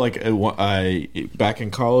beautiful. Like I back in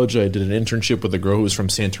college, I did an internship with a girl who was from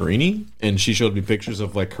Santorini, and she showed me pictures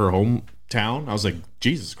of like her hometown. I was like,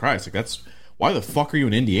 Jesus Christ, like that's. Why the fuck are you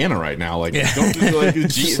in Indiana right now? Like, don't do like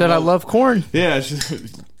She said, "I love corn." Yeah,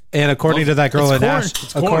 and according to that girl it's in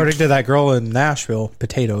corn. according to that girl in Nashville,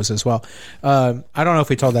 potatoes as well. I don't know if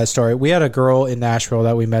we told that story. We had a girl in Nashville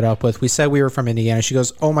that we met up with. We said we were from Indiana. She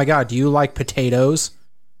goes, "Oh my god, do you like potatoes?"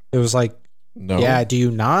 It was like, no. Yeah, do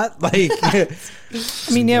you not? Like, I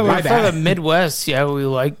mean, yeah, we're from the Midwest. Yeah, we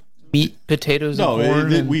like meat, potatoes, and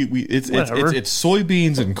corn. It's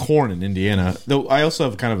soybeans and corn in Indiana. Though I also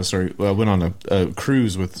have kind of a story. I went on a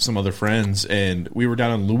cruise with some other friends, and we were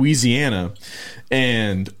down in Louisiana,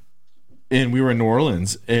 and we were in New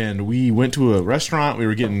Orleans, and we went to a restaurant. We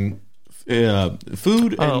were getting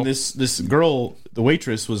food, and this girl, the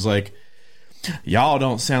waitress, was like, y'all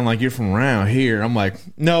don't sound like you're from around here. I'm like,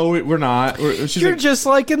 no, we're not. You're just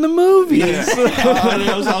like in the movies. Yeah.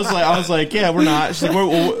 I was like, yeah, we're not. She's like,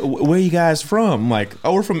 where are you guys from? I'm like,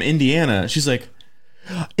 oh, we're from Indiana. She's like,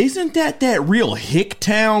 isn't that real hick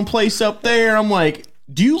town place up there? I'm like,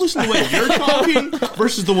 do you listen to the way you're talking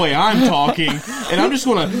versus the way I'm talking? And I'm just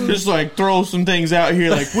gonna throw some things out here,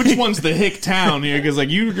 like which one's the hick town here? Because like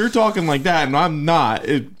you're talking like that, and I'm not.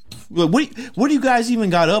 What do you guys even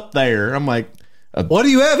got up there? I'm like, what do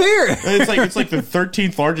you have here? It's like the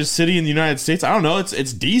 13th largest city in the United States. I don't know.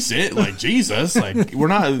 It's decent. Like Jesus. Like we're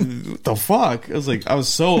not. What the fuck? I was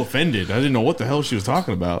so offended. I didn't know what the hell she was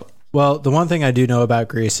talking about. Well, the one thing I do know about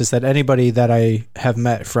Greece is that anybody that I have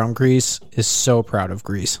met from Greece is so proud of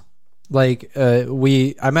Greece. Like, I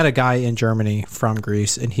met a guy in Germany from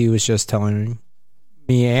Greece, and he was just telling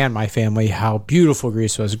me and my family how beautiful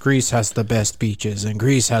Greece was. Greece has the best beaches, and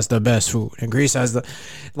Greece has the best food, and Greece has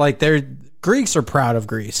Greeks are proud of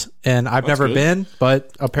Greece, and I've never been,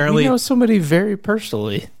 but apparently, we know somebody very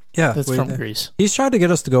personally. Yeah, that's from Greece. He's tried to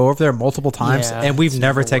get us to go over there multiple times, and we've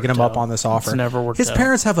never taken him up on this offer. It's never worked out. His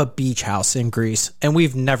parents have a beach house in Greece, and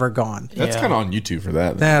we've never gone. That's kind of on YouTube for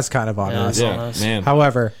that. That's kind of on us. Yeah, man.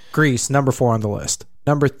 However, Greece, number 4 on the list.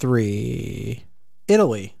 Number 3,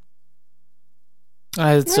 Italy.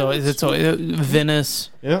 It's Venice.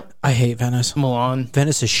 Yeah, I hate Venice. Milan.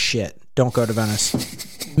 Venice is shit. Don't go to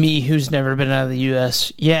Venice. Me, who's never been out of the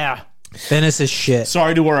U.S. Yeah. Venice is shit.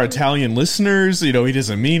 Sorry to our Italian listeners. He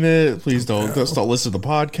doesn't mean it. Please don't listen to the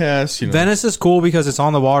podcast. Venice is cool because it's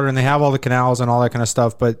on the water and they have all the canals and all that kind of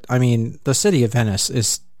stuff. But I mean, the city of Venice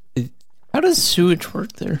is. How does sewage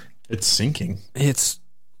work there? It's sinking.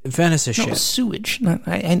 Venice is shit. Sewage. No,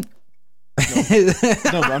 but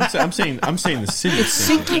I'm saying the city is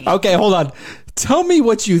sinking. Okay, hold on. Tell me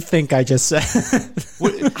what you think I just said.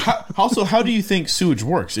 How do you think sewage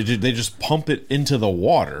works? They just pump it into the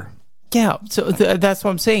water. Yeah, so that's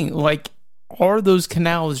what I'm saying. Like, are those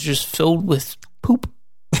canals just filled with poop?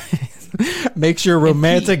 Makes your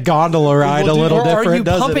romantic gondola ride a little different, are you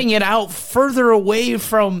doesn't pumping it out further away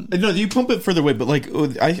from... No, you pump it further away, but like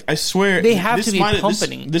I swear... They have to be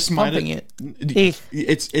pumping it. It's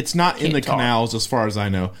not in the canals as far as I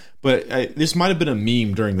know, but this might have been a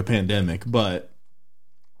meme during the pandemic, but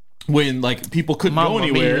when like people couldn't go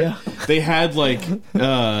anywhere, they had like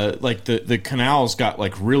the canals got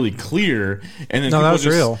like really clear, and then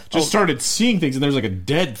people just started seeing things, and there's like a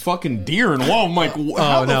dead fucking deer in the wall. I'm like,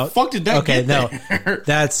 how the fuck did that get there?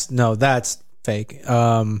 That's fake.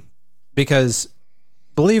 Because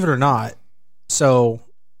believe it or not, so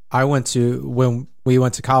when we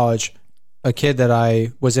went to college, a kid that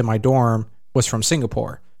I was in my dorm was from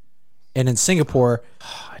Singapore, and in Singapore,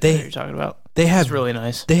 I know what you're talking about. It's really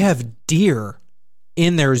nice. They have deer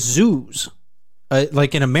in their zoos.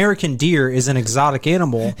 Like an American deer is an exotic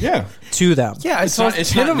animal to them. Yeah, I saw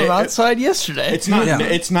 10 of them outside yesterday. It's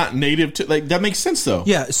not native to... Like, that makes sense, though.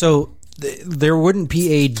 Yeah, so there wouldn't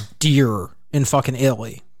be a deer in fucking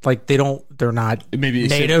Italy. Like, they're not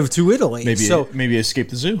native to Italy. Maybe escaped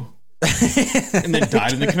the zoo. And then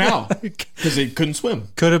died in the canal because they couldn't swim.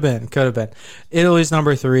 Could have been. Italy's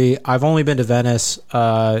number 3. I've only been to Venice,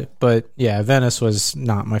 but yeah, Venice was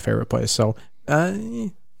not my favorite place. So, number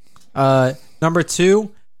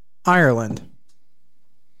 2, Ireland.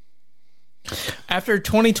 After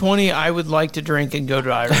 2020, I would like to drink and go to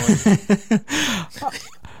Ireland.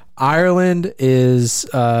 Ireland is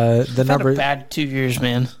the number. Had a bad 2 years,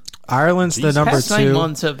 man. Ireland's the number 2. Past 9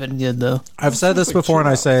 months have been good, though. I've said this before, and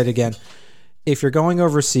I say it again. If you're going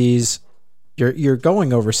overseas, you're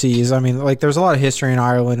going overseas. I mean, like, there's a lot of history in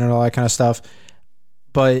Ireland and all that kind of stuff,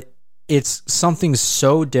 but it's something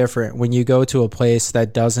so different when you go to a place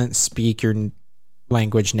that doesn't speak your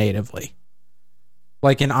language natively.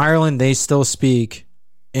 Like in Ireland, they still speak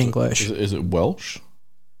English. Is it Welsh?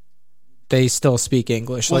 They still speak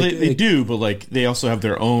English. Well, like they do, but like they also have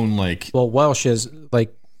their own like. Well, Welsh is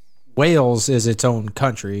like. Wales is its own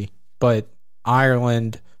country, but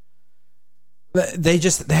Ireland, they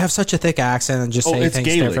have such a thick accent and just say things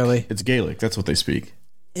differently. It's Gaelic. That's what they speak.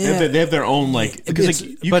 Yeah. They have their own like.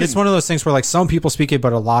 It's one of those things where like some people speak it,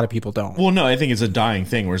 but a lot of people don't. Well, no, I think it's a dying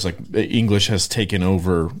thing. Whereas like English has taken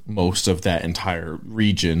over most of that entire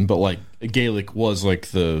region, but like Gaelic was like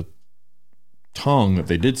the tongue that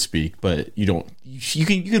they did speak. But you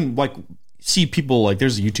can like. See people like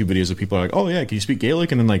there's YouTube videos of people are like, oh yeah, can you speak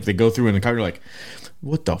Gaelic? And then like they go through and the you're like,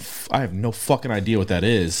 what the I have no fucking idea what that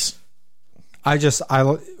is.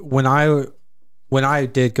 When I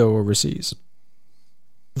did go overseas,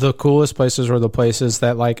 the coolest places were the places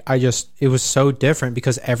that like it was so different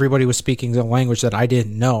because everybody was speaking the language that I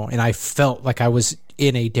didn't know, and I felt like I was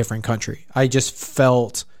in a different country. I just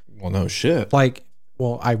felt no shit. Like,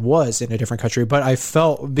 well, I was in a different country, but I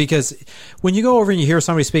felt, because when you go over and you hear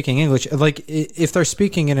somebody speaking English, like if they're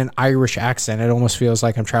speaking in an Irish accent, it almost feels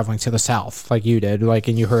like I'm traveling to the South, like you did, like,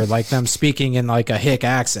 and you heard like them speaking in like a hick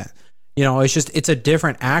accent. You know, it's a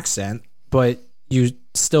different accent, but you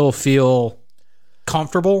still feel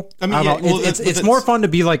comfortable. I mean, it's more fun to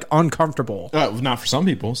be like uncomfortable. Not for some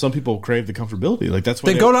people. Some people crave the comfortability. Like that's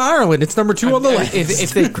why they go to Ireland. It's number 2 on the list.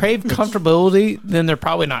 If they crave comfortability, then they're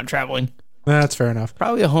probably not traveling. That's fair enough.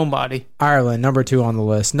 Probably a homebody. Ireland, number 2 on the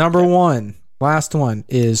list. Number 1, last one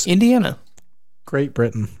is Indiana. Great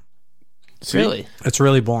Britain. See? Really? It's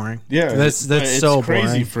really boring. Yeah, that's it's so crazy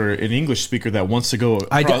boring. for an English speaker that wants to go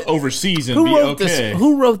overseas and be wrote okay.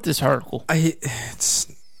 Who wrote this article?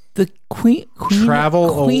 It's The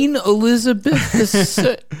Queen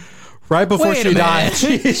Elizabeth. Right before she died.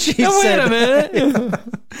 She wait a minute.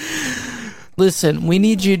 Listen, we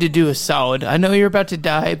need you to do a solid. I know you're about to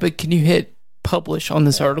die, but can you hit publish on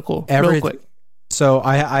this article real quick? So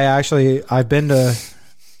I've been to.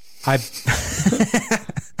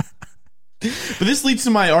 But this leads to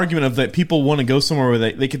my argument of that people want to go somewhere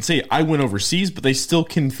where they can say I went overseas, but they still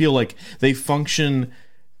can feel like they function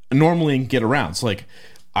normally and get around. So like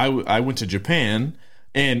I went to Japan,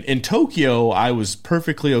 and in Tokyo I was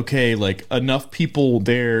perfectly okay. Like enough people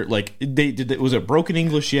there, like was it broken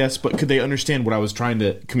English? Yes, but could they understand what I was trying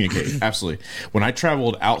to communicate? Absolutely. When I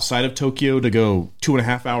traveled outside of Tokyo to go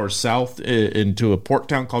 2.5 hours south into a port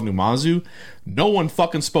town called Numazu, no one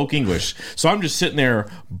fucking spoke English. So I'm just sitting there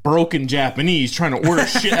broken Japanese trying to order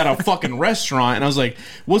shit at a fucking restaurant, and I was like,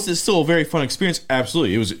 was this still a very fun experience?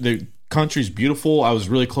 Absolutely. It was. The country's beautiful. I was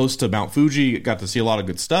really close to Mount Fuji, got to see a lot of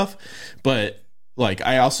good stuff, but like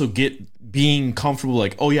I also get being comfortable,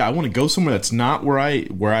 like, oh yeah, I want to go somewhere that's not where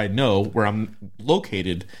I know where I'm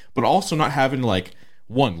located, but also not having to like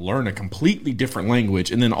learn a completely different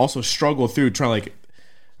language and then also struggle through like,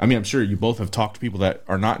 I mean, I'm sure you both have talked to people that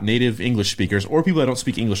are not native English speakers or people that don't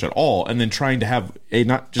speak English at all, and then trying to have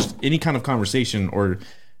not just any kind of conversation or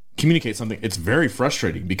communicate something. It's very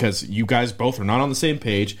frustrating because you guys both are not on the same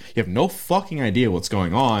page. You have no fucking idea what's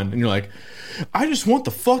going on, and you're like, I just want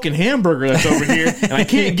the fucking hamburger that's over here, and I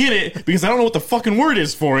can't get it because I don't know what the fucking word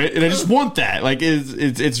is for it, and I just want that. Like,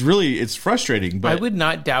 it's frustrating. But I would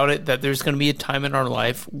not doubt it that there's going to be a time in our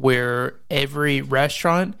life where every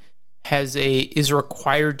restaurant is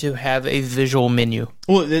required to have a visual menu.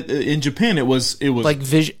 Well, in Japan, it was like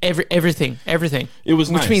everything. It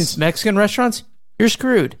was which nice. means Mexican restaurants, you're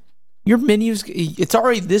screwed. Your menu's it's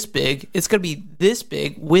already this big. It's gonna be this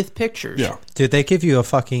big with pictures. Yeah, dude, they give you a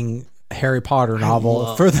fucking Harry Potter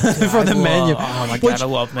novel for the menu. Oh my god, I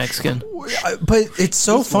love Mexican. But it's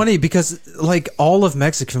so funny because like all of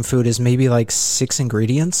Mexican food is maybe like 6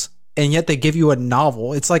 ingredients. And yet they give you a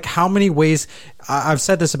novel. It's like how many ways. I've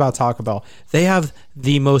said this about Taco Bell. They have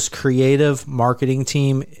the most creative marketing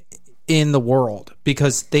team in the world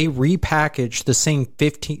because they repackage the same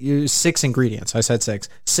 6 ingredients. I said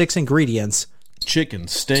 6 ingredients: chicken,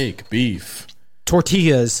 steak, beef,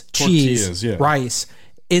 tortillas, cheese, yeah, rice,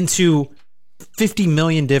 into 50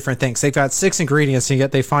 million different things. They've got 6 ingredients, and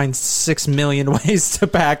yet they find 6 million ways to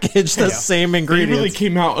package the same ingredients. They really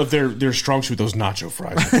came out of their strong suit with those nacho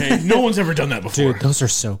fries. Okay? No one's ever done that before. Dude, those are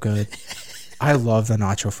so good. I love the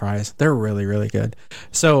nacho fries. They're really, really good.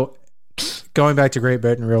 So, going back to Great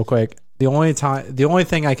Britain real quick, the only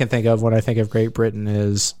thing I can think of when I think of Great Britain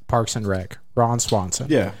is Parks and Rec. Ron Swanson.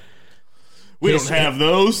 Yeah. We don't have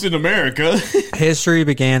those in America. History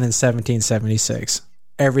began in 1776.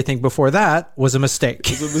 Everything before that was a mistake.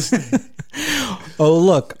 Oh,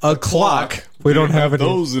 look, a clock. We don't have any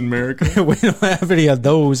those in America. We don't have any of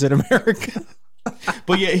those in America.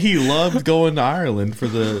 But yeah, he loved going to Ireland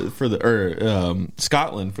Scotland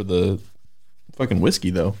for the fucking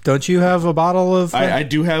whiskey, though. Don't you have a bottle of? I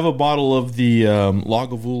do have a bottle of the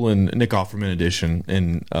Lagavulin Nick Offerman edition,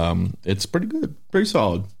 and it's pretty good, pretty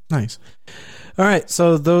solid. Nice. All right,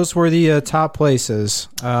 so those were the top places.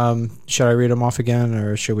 Should I read them off again,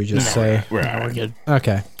 or should we just say we're good?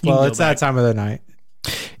 Okay. Well, it's that time of the night.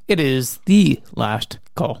 It is the last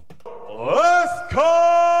call. Last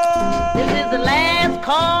call! This is the last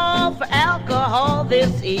call for alcohol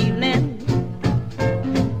this evening.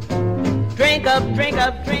 Drink up,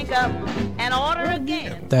 and order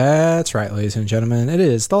again. That's right, ladies and gentlemen. It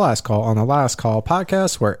is the last call on the Last Call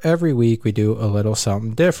podcast, where every week we do a little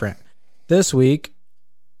something different. This week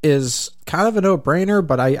is kind of a no-brainer,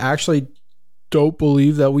 but I actually don't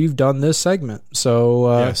believe that we've done this segment.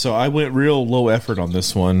 So Yeah, so I went real low effort on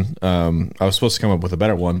this one. I was supposed to come up with a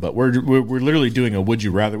better one, but we're literally doing a would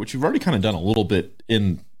you rather, which we've already kind of done a little bit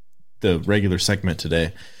in the regular segment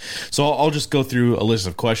today. So I'll just go through a list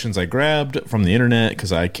of questions I grabbed from the internet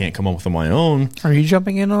because I can't come up with them on my own. Are you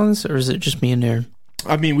jumping in on this, or is it just me and Darren?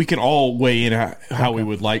 I mean, we can all weigh in how we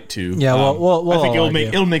would like to. Yeah, well, I think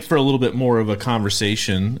it'll make for a little bit more of a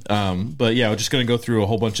conversation. But yeah, we're just going to go through a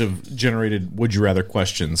whole bunch of generated would you rather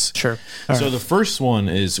questions. Sure. So the first one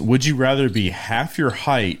is: would you rather be half your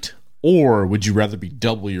height, or would you rather be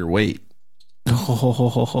double your weight?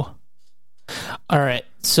 All right.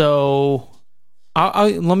 So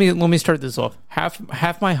let me start this off.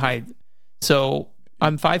 Half my height. So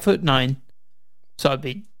I'm 5'9". So I'd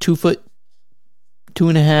be 2 foot.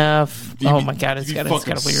 2.5. Oh my god, it's got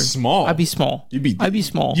weird. Small. I'd be small. I'd be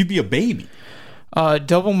small. You'd be a baby.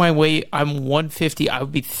 Double my weight. I'm 150. I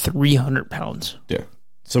would be 300 pounds. Yeah.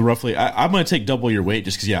 So roughly, I'm going to take double your weight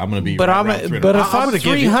just because I'm going to be. But if I'm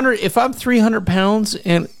 300, if I'm 300 pounds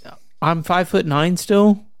and I'm 5'9"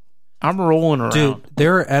 still, I'm rolling around. dude,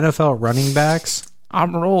 there are NFL running backs.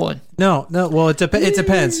 I'm rolling. No. Well, it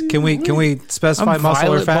depends. Can we specify I'm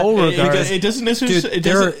muscle or Violet fat? Beauregard. It doesn't necessarily.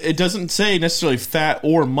 Dude, it doesn't say necessarily fat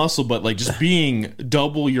or muscle, but like just being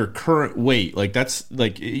double your current weight. Like that's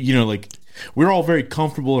like like we're all very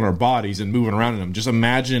comfortable in our bodies and moving around in them. Just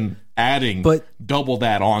imagine adding double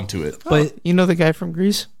that onto it. But you know the guy from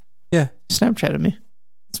Greece? Yeah, Snapchatted me.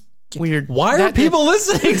 It's weird. Why are people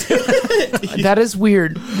listening to it? That is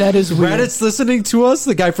weird. That is weird. Reddit's listening to us.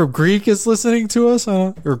 The guy from Greek is listening to us.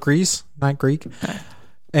 Or Greece, not Greek.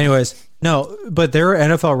 Anyways, no, but there are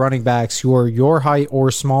NFL running backs who are your height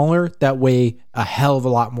or smaller that weigh a hell of a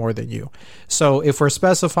lot more than you. So if we're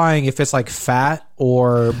specifying if it's like fat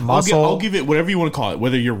or muscle, I'll give it whatever you want to call it,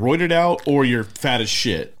 whether you're roided out or you're fat as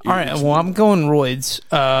shit. All right. Well, I'm going roids.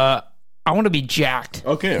 I want to be jacked.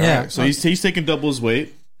 Okay. All right. So he's taking double his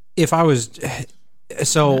weight. If I was,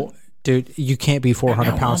 dude, you can't be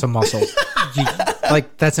 400 pounds of muscle.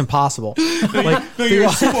 That's impossible. No, you're a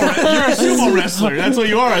sumo wrestler. That's what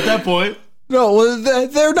you are at that point. No,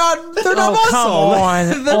 they're not. They're not muscle. Come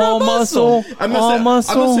on, They're all not muscle. I'm not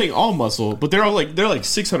saying all muscle, but they're like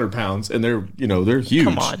 600 pounds, and they're huge.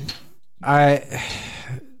 Come on.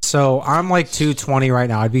 So I'm like 220 right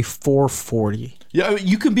now. I'd be 440. Yeah, I mean,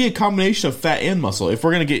 you can be a combination of fat and muscle. If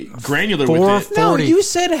we're gonna get granular with it. No, you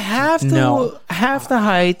said half the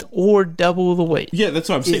height or double the weight. Yeah, that's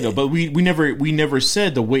what I'm saying though. But we never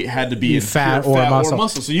said the weight had to be fat or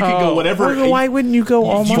muscle. So you can go whatever. Why wouldn't you go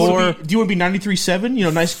all muscle? Do you want to be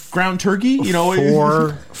 93.7? Nice ground turkey.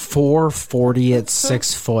 440 at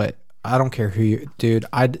 6 foot. I don't care who you, dude.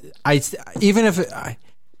 Even if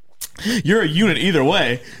you're a unit either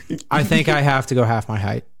way. I think I have to go half my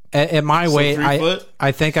height. At my weight, 3 foot?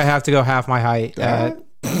 I think I have to go half my height.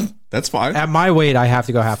 That's fine. At my weight, I have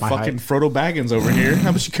to go half my Fucking height. Frodo Baggins over here.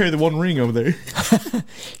 How much you carry the one ring over there?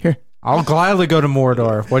 Here, I'll gladly go to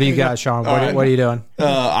Mordor. What do you got, Sean? What are you doing?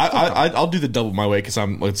 I'll do the double my weight because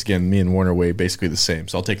once again, me and Warner weigh basically the same.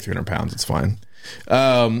 So I'll take 300 pounds. It's fine.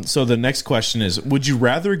 So the next question is: would you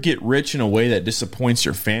rather get rich in a way that disappoints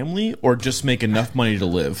your family, or just make enough money to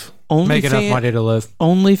live? Make enough money to live.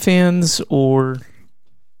 OnlyFans or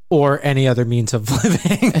any other means of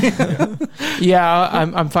living.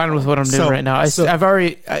 Yeah, I'm fine with what I'm doing right now. I've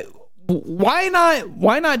already. Why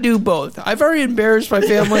not do both? I've already embarrassed my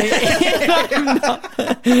family. That's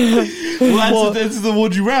the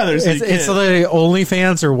would you rather. So it's literally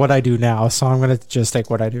OnlyFans or what I do now. So I'm gonna just take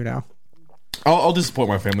what I do now. I'll disappoint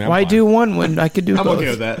my family. Why do one when I could do both? I'm okay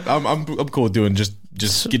with that. I'm cool with doing just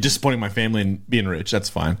disappointing my family and being rich. That's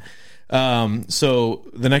fine. So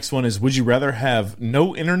the next one is: would you rather have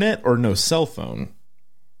no internet or no cell phone?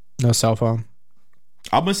 No cell phone.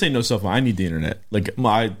 I'm gonna say no cell phone. I need the internet.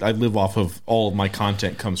 I live off of all of my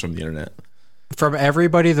content comes from the internet. From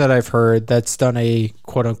everybody that I've heard that's done a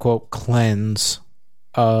quote unquote cleanse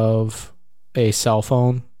of a cell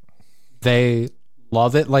phone, they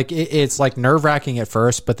love it. It's like nerve wracking at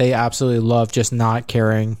first, but they absolutely love just not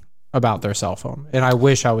caring about their cell phone. And I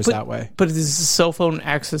wish I was that way. But does the cell phone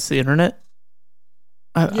access the internet?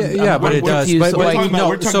 But it does.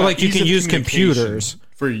 But you can use computers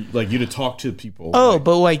for you to talk to people. Oh,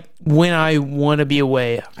 but when I want to be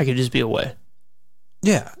away, I can just be away.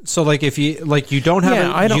 Yeah. So if you don't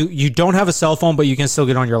have you don't have a cell phone, but you can still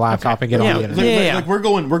get on your laptop and get on the internet.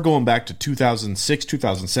 We're going back to 2006,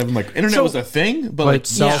 2007. Internet was a thing, but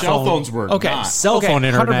cell phones were not. Cell phone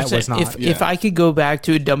internet 100%. Was not. If I could go back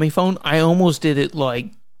to a dummy phone, I almost did it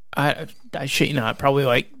I shit you not,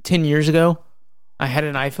 probably 10 years ago. I had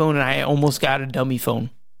an iPhone and I almost got a dummy phone.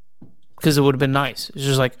 because it would have been nice. It's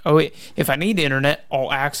just like, oh, wait, if I need internet,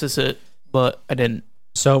 I'll access it, but I didn't.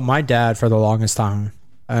 So my dad, for the longest time,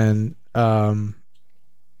 and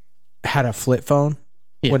had a flip phone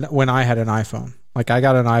when I had an iPhone. Like, I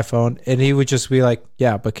got an iPhone, and he would just be like,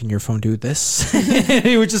 yeah, but can your phone do this?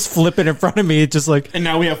 He would just flip it in front of me. It's just like... And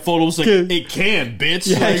now we have photos like, it can, bitch.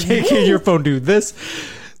 Yeah, like, can your phone do this?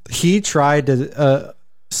 He tried to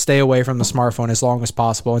stay away from the smartphone as long as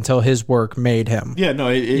possible until his work made him. Yeah, no.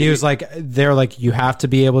 He was like, they're like, you have to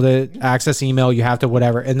be able to access email. You have to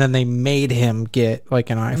whatever. And then they made him get like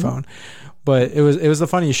an iPhone. But it was the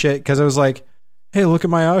funniest shit because I was like, hey, look at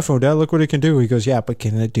my iPhone, Dad. Look what it can do. He goes, yeah, but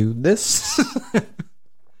can it do this?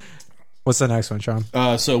 What's the next one, Sean?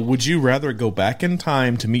 So would you rather go back in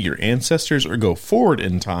time to meet your ancestors or go forward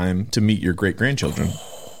in time to meet your great-grandchildren?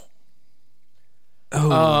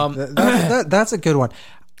 That's a good one.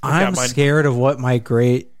 I'm scared of what my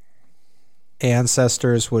great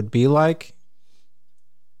ancestors would be like,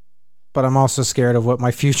 but I'm also scared of what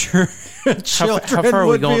my future children How far are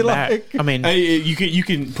we would going be back? like. I mean, You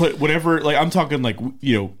can put whatever, like, I'm talking like,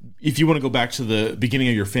 you know, if you want to go back to the beginning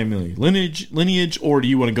of your family lineage, or do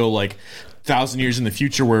you want to go like 1,000 years in the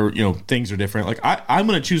future where, you know, things are different? Like, I'm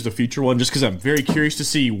going to choose the future one just because I'm very curious to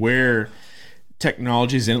see where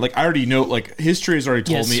technology is in it. Like, I already know, like, history has already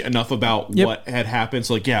told me enough about what had happened.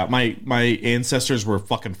 So, like, yeah, my ancestors were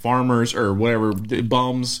fucking farmers or whatever,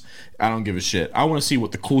 bums. I don't give a shit. I want to see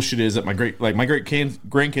what the cool shit is that my great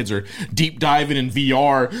grandkids are deep diving in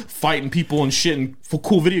VR, fighting people and shit and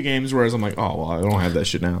cool video games. Whereas I'm like, oh well, I don't have that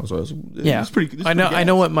shit now. So it's pretty. I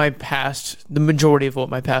know what my past, the majority of what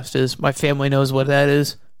my past is. My family knows what that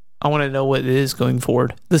is. I want to know what it is going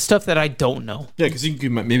forward. The stuff that I don't know. Yeah, because you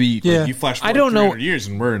can maybe like, you flash forward 300 years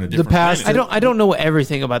and we're in a different past. planet. I don't know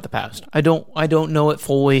everything about the past. I don't know it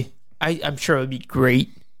fully. I'm sure it would be great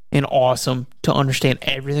and awesome to understand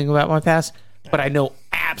everything about my past, but I know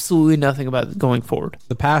absolutely nothing about going forward.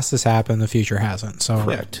 The past has happened, the future hasn't. So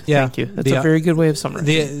Correct. Yeah, Thank you. That's a very good way of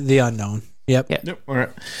summarizing. The unknown. Yep. Yeah. Yep. All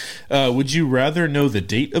right. Would you rather know the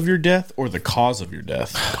date of your death or the cause of your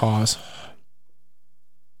death? Cause.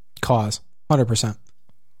 100%.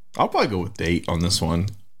 I'll probably go with date on this one.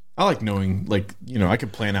 I like knowing, like, you know, I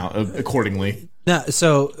could plan out accordingly. No,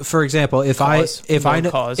 so for example, if I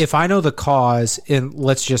know the cause, and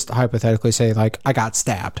let's just hypothetically say like I got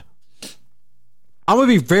stabbed, I'm gonna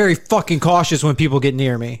be very fucking cautious when people get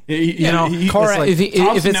near me. If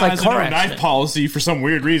it's like car accident, knife policy for some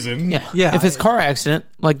weird reason. Yeah. If it's car accident,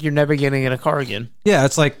 like you're never getting in a car again. Yeah,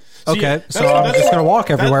 it's like okay, so I'm just gonna walk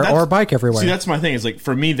everywhere or bike everywhere. See, that's my thing. Is like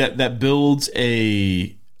for me that builds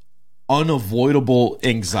a unavoidable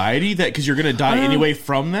anxiety that because you're going to die anyway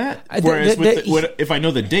from that. Whereas if I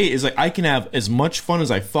know the date is like I can have as much fun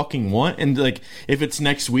as I fucking want, and like if it's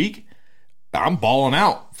next week, I'm balling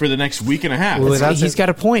out for the next week and a half. Ooh, he's got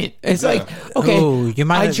a point. It's like okay,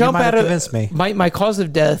 I jump out of convince me. My cause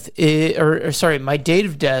of death is, my date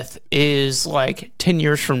of death is like 10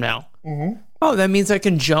 years from now. Mm-hmm. Oh, that means I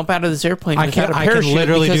can jump out of this airplane without a parachute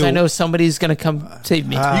because I know somebody's going to come save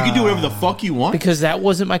me. You can do whatever the fuck you want. Because that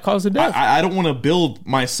wasn't my cause of death. I don't want to build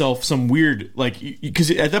myself some weird, like,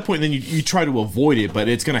 because at that point then you try to avoid it, but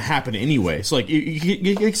it's going to happen anyway. So, like,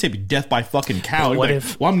 you can say death by fucking cow.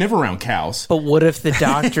 I'm never around cows. But what if the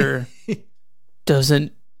doctor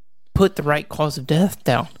doesn't put the right cause of death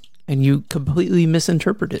down? And you completely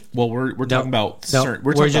misinterpret it. Well, we're talking about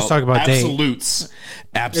we're just talking about absolutes.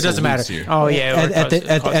 Absolutes. It doesn't matter. Here. Oh yeah.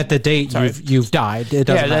 At the date you've died. It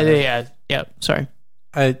doesn't matter. Yeah. Sorry,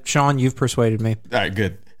 Sean, you've persuaded me. All right,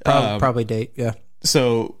 good. Probably date. Yeah.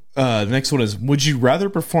 So the next one is: would you rather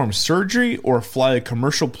perform surgery or fly a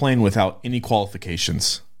commercial plane without any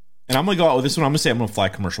qualifications? And I'm gonna go out with this one. I'm gonna say I'm gonna fly a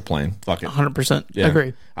commercial plane. Fuck it. 100%. Yeah.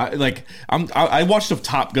 Agree. I watched a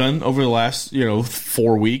Top Gun over the last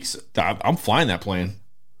 4 weeks. I'm flying that plane.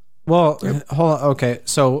 Well, hold on. Okay,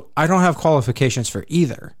 so I don't have qualifications for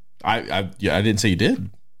either. I didn't say you did.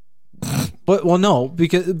 But no,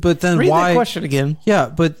 but then read why? That question again. Yeah,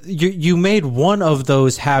 but you made one of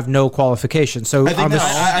those have no qualifications. So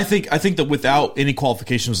I think that without any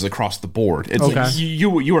qualifications across the board, it's okay. Like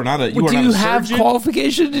you are not a. Do you have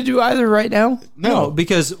qualification to do either right now? No,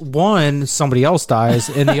 because one somebody else dies,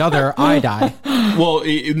 and the other I die. Well,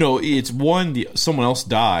 it's one someone else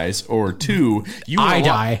dies, or two I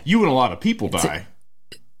die. You and a lot of people die.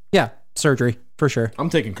 Yeah, surgery. For sure. I'm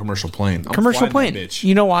taking commercial plane. Commercial plane. Bitch.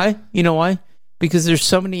 You know why? Because there's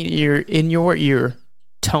somebody in your ear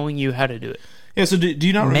telling you how to do it. Yeah, so do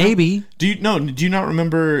you not remember? Maybe. Do you not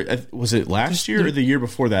remember, was it last year or the year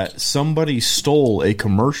before that, somebody stole a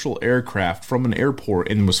commercial aircraft from an airport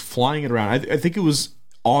and was flying it around. I think it was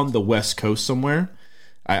on the West Coast somewhere.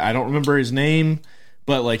 I don't remember his name,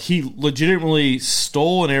 but like he legitimately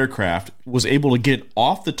stole an aircraft, was able to get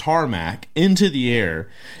off the tarmac into the air,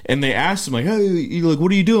 and they asked him like, "Hey, like,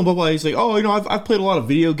 what are you doing?" Blah blah. He's like, "Oh, I've played a lot of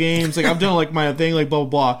video games. Like, I've done like my thing. Like, blah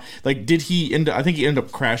blah blah." Like, did he end? I think he ended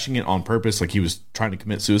up crashing it on purpose. Like, he was trying to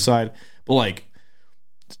commit suicide. But like,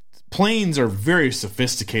 planes are very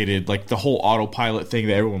sophisticated. Like the whole autopilot thing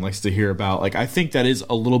that everyone likes to hear about. Like, I think that is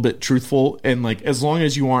a little bit truthful. And like, as long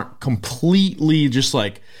as you aren't completely just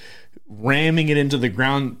like ramming it into the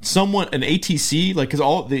ground, an ATC, like,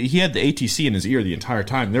 because he had the ATC in his ear the entire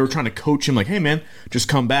time. They were trying to coach him, like, "Hey man, just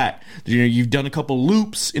come back. You've done a couple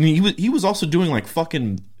loops," and he was also doing like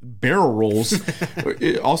fucking barrel rolls.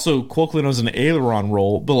 Also, colloquially known as an aileron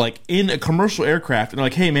roll, but like in a commercial aircraft. And they're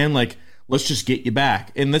like, "Hey man, like, let's just get you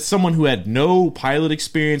back." And that's someone who had no pilot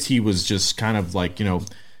experience. He was just kind of like,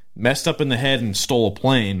 messed up in the head and stole a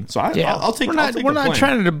plane. So I'll take. We're not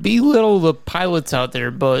trying to belittle the pilots out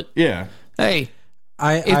there, but yeah, hey,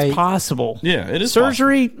 it's possible. Yeah, it is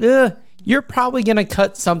surgery. You're probably gonna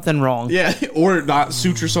cut something wrong. Yeah, or not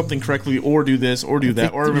suture something correctly, or do this, or do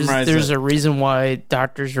that, or memorize. There's a reason why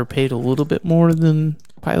doctors are paid a little bit more than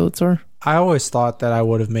pilots are. I always thought that I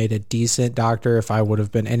would have made a decent doctor if I would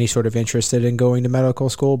have been any sort of interested in going to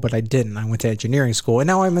medical school, but I didn't. I went to engineering school, and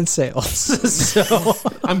now I'm in sales. So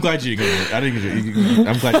I'm glad you didn't go.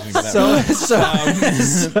 I'm glad you didn't go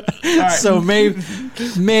that way. So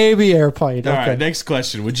maybe airplane. All okay. right, next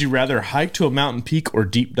question. Would you rather hike to a mountain peak or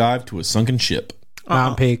deep dive to a sunken ship?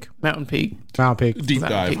 Mountain Peak. Mountain Peak. Mountain Peak. Deep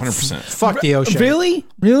dive, Peak. 100%. Fuck the ocean.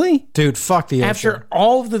 Really? Dude, fuck the ocean. After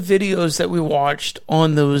all of the videos that we watched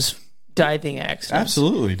on those diving accidents.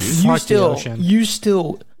 Absolutely, dude. Fuck the ocean. You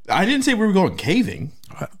still... I didn't say we were going caving.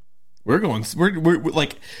 We're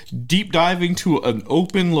like deep diving to an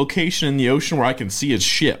open location in the ocean where I can see a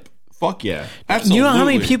ship. Fuck yeah. Absolutely. You know how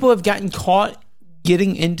many people have gotten caught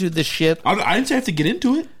getting into the ship? I didn't say I have to get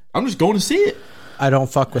into it. I'm just going to see it. I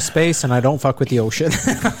don't fuck with space, and I don't fuck with the ocean.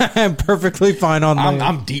 I'm perfectly fine on that.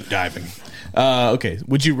 I'm deep diving. Okay.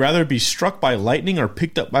 Would you rather be struck by lightning or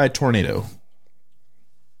picked up by a tornado?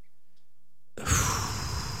 I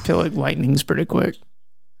feel like lightning's pretty quick.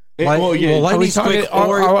 Well, yeah. Well, Are we lightning's talking, quick,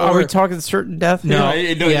 are we talking certain death? No, No,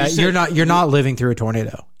 yeah, you said- you're not living through a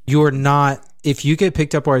tornado. You are not. If you get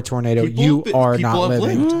picked up by a tornado, you are not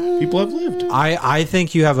living. People have lived. I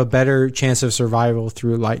think you have a better chance of survival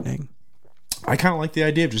through lightning. I kind of like the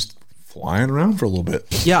idea of just flying around for a little bit.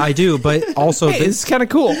 Yeah, I do, but also It's kind of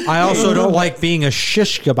cool. I also don't like being a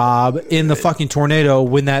shish kebab in the fucking tornado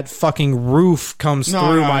when that fucking roof comes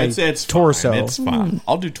through my it's torso. Fine. It's fine.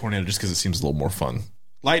 I'll do tornado just because it seems a little more fun.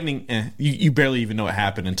 Lightning, you barely even know it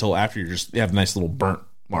happened until after you have a nice little burnt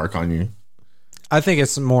mark on you. I think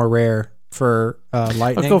it's more rare for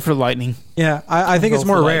lightning. I'll go for lightning. Yeah, I think it's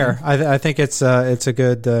more rare. I think it's a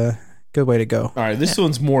good way to go. All right, this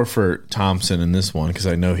one's more for Thompson in this one because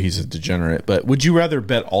I know he's a degenerate. But would you rather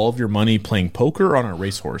bet all of your money playing poker or on a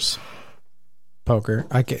racehorse? Poker.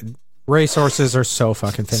 Racehorses are so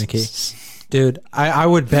fucking finicky. Dude, I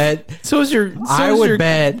would bet. I would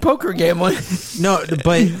bet poker gambling. No,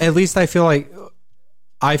 but at least I feel like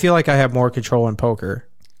I have more control in poker.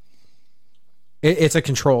 It's a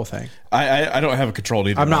control thing. I don't have a control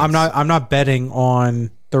either. I'm not betting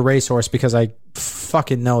on the racehorse because I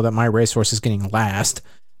fucking know that my racehorse is getting last.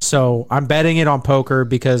 So I'm betting it on poker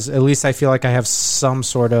because at least I feel like I have some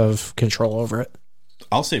sort of control over it.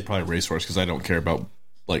 I'll say probably racehorse because I don't care about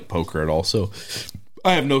like poker at all. So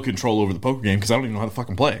I have no control over the poker game because I don't even know how to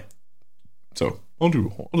fucking play. So I'll do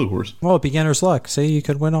horse. Well, beginner's luck. See, you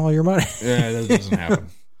could win all your money. Yeah, that doesn't happen.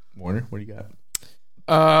 Warner, what do you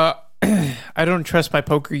got? I don't trust my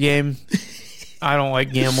poker game. I don't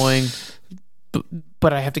like gambling,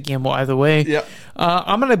 but I have to gamble either way. Yeah.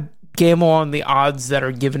 I'm gonna gamble on the odds that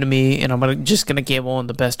are given to me, and I'm just gonna gamble on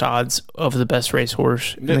the best odds of the best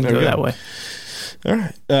racehorse, and then go that way. All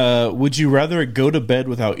right. Would you rather go to bed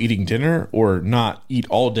without eating dinner or not eat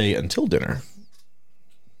all day until dinner?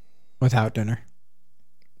 Without dinner.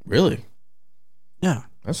 Really? Yeah.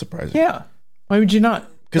 That's surprising. Yeah. Why would you not?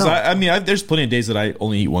 Because there's plenty of days that I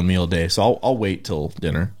only eat one meal a day, so I'll wait till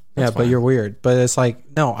dinner. That's but fine. you're weird. But it's like,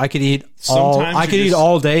 no, I could eat Sometimes eat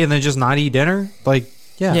all day and then just not eat dinner. Like,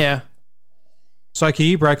 yeah. Yeah. So I could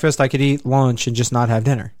eat breakfast, I could eat lunch, and just not have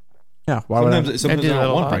dinner. Yeah. Sometimes I do that don't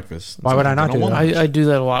a want lot. breakfast. Why would I not do that? I do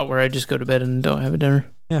that a lot where I just go to bed and don't have a dinner.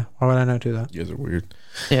 Yeah. Why would I not do that? You guys are weird.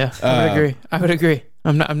 Yeah, I would agree.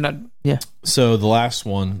 I'm not. Yeah. So the last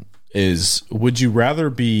one is: would you rather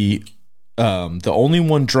be the only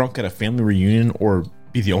one drunk at a family reunion or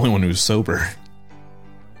be the only one who's sober?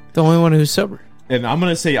 The only one who's sober. And I'm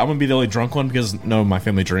gonna say I'm gonna be the only drunk one because none of my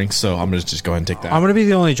family drinks, so I'm gonna just go ahead and take that. I'm gonna be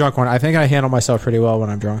the only drunk one. I think I handle myself pretty well when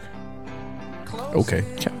I'm drunk. Okay.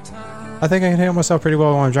 I think I can handle myself pretty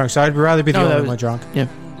well when I'm drunk, so I'd rather be the only one drunk. Yeah.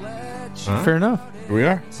 Fair enough. Here we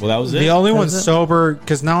are. Well, that was it. The only one sober,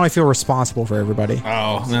 because now I feel responsible for everybody.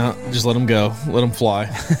 Oh, no. Just let them go. Let them fly.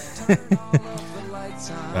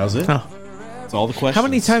 That was it. Huh. That's all the questions. How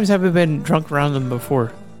many times have we been drunk around them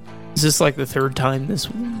before? Is this like the third time the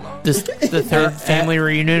third family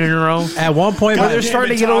reunion in a row? At one point, they're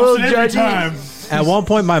starting to get a little judgy. At one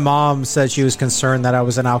point, my mom said she was concerned that I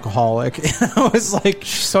was an alcoholic. I was like,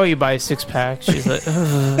 she saw you buy a 6-pack. She's like,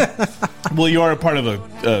 ugh. Well, you are a part of a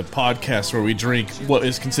podcast where we drink what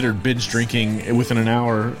is considered binge drinking within an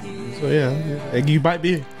hour. So yeah, you might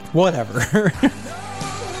be. Whatever.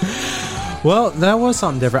 Well, that was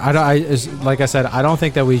something different. Like I said, I don't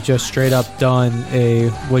think that we just straight up done a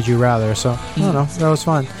Would You Rather. So I don't know. That was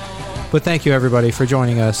fun. But thank you everybody for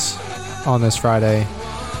joining us on this Friday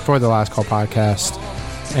for the Last Call podcast.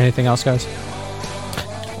 Anything else, guys?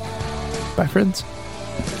 Bye, friends.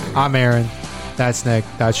 I'm Aaron. That's Nick.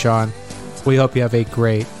 That's Sean. We hope you have a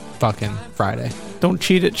great fucking Friday. Don't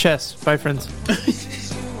cheat at chess. Bye, friends.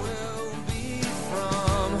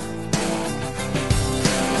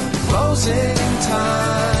 Closing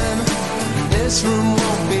time. This room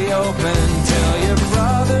won't be open till your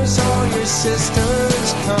brothers or your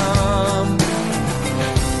sisters come.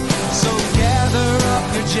 So gather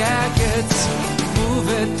up your jackets, move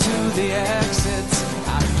it to the exits.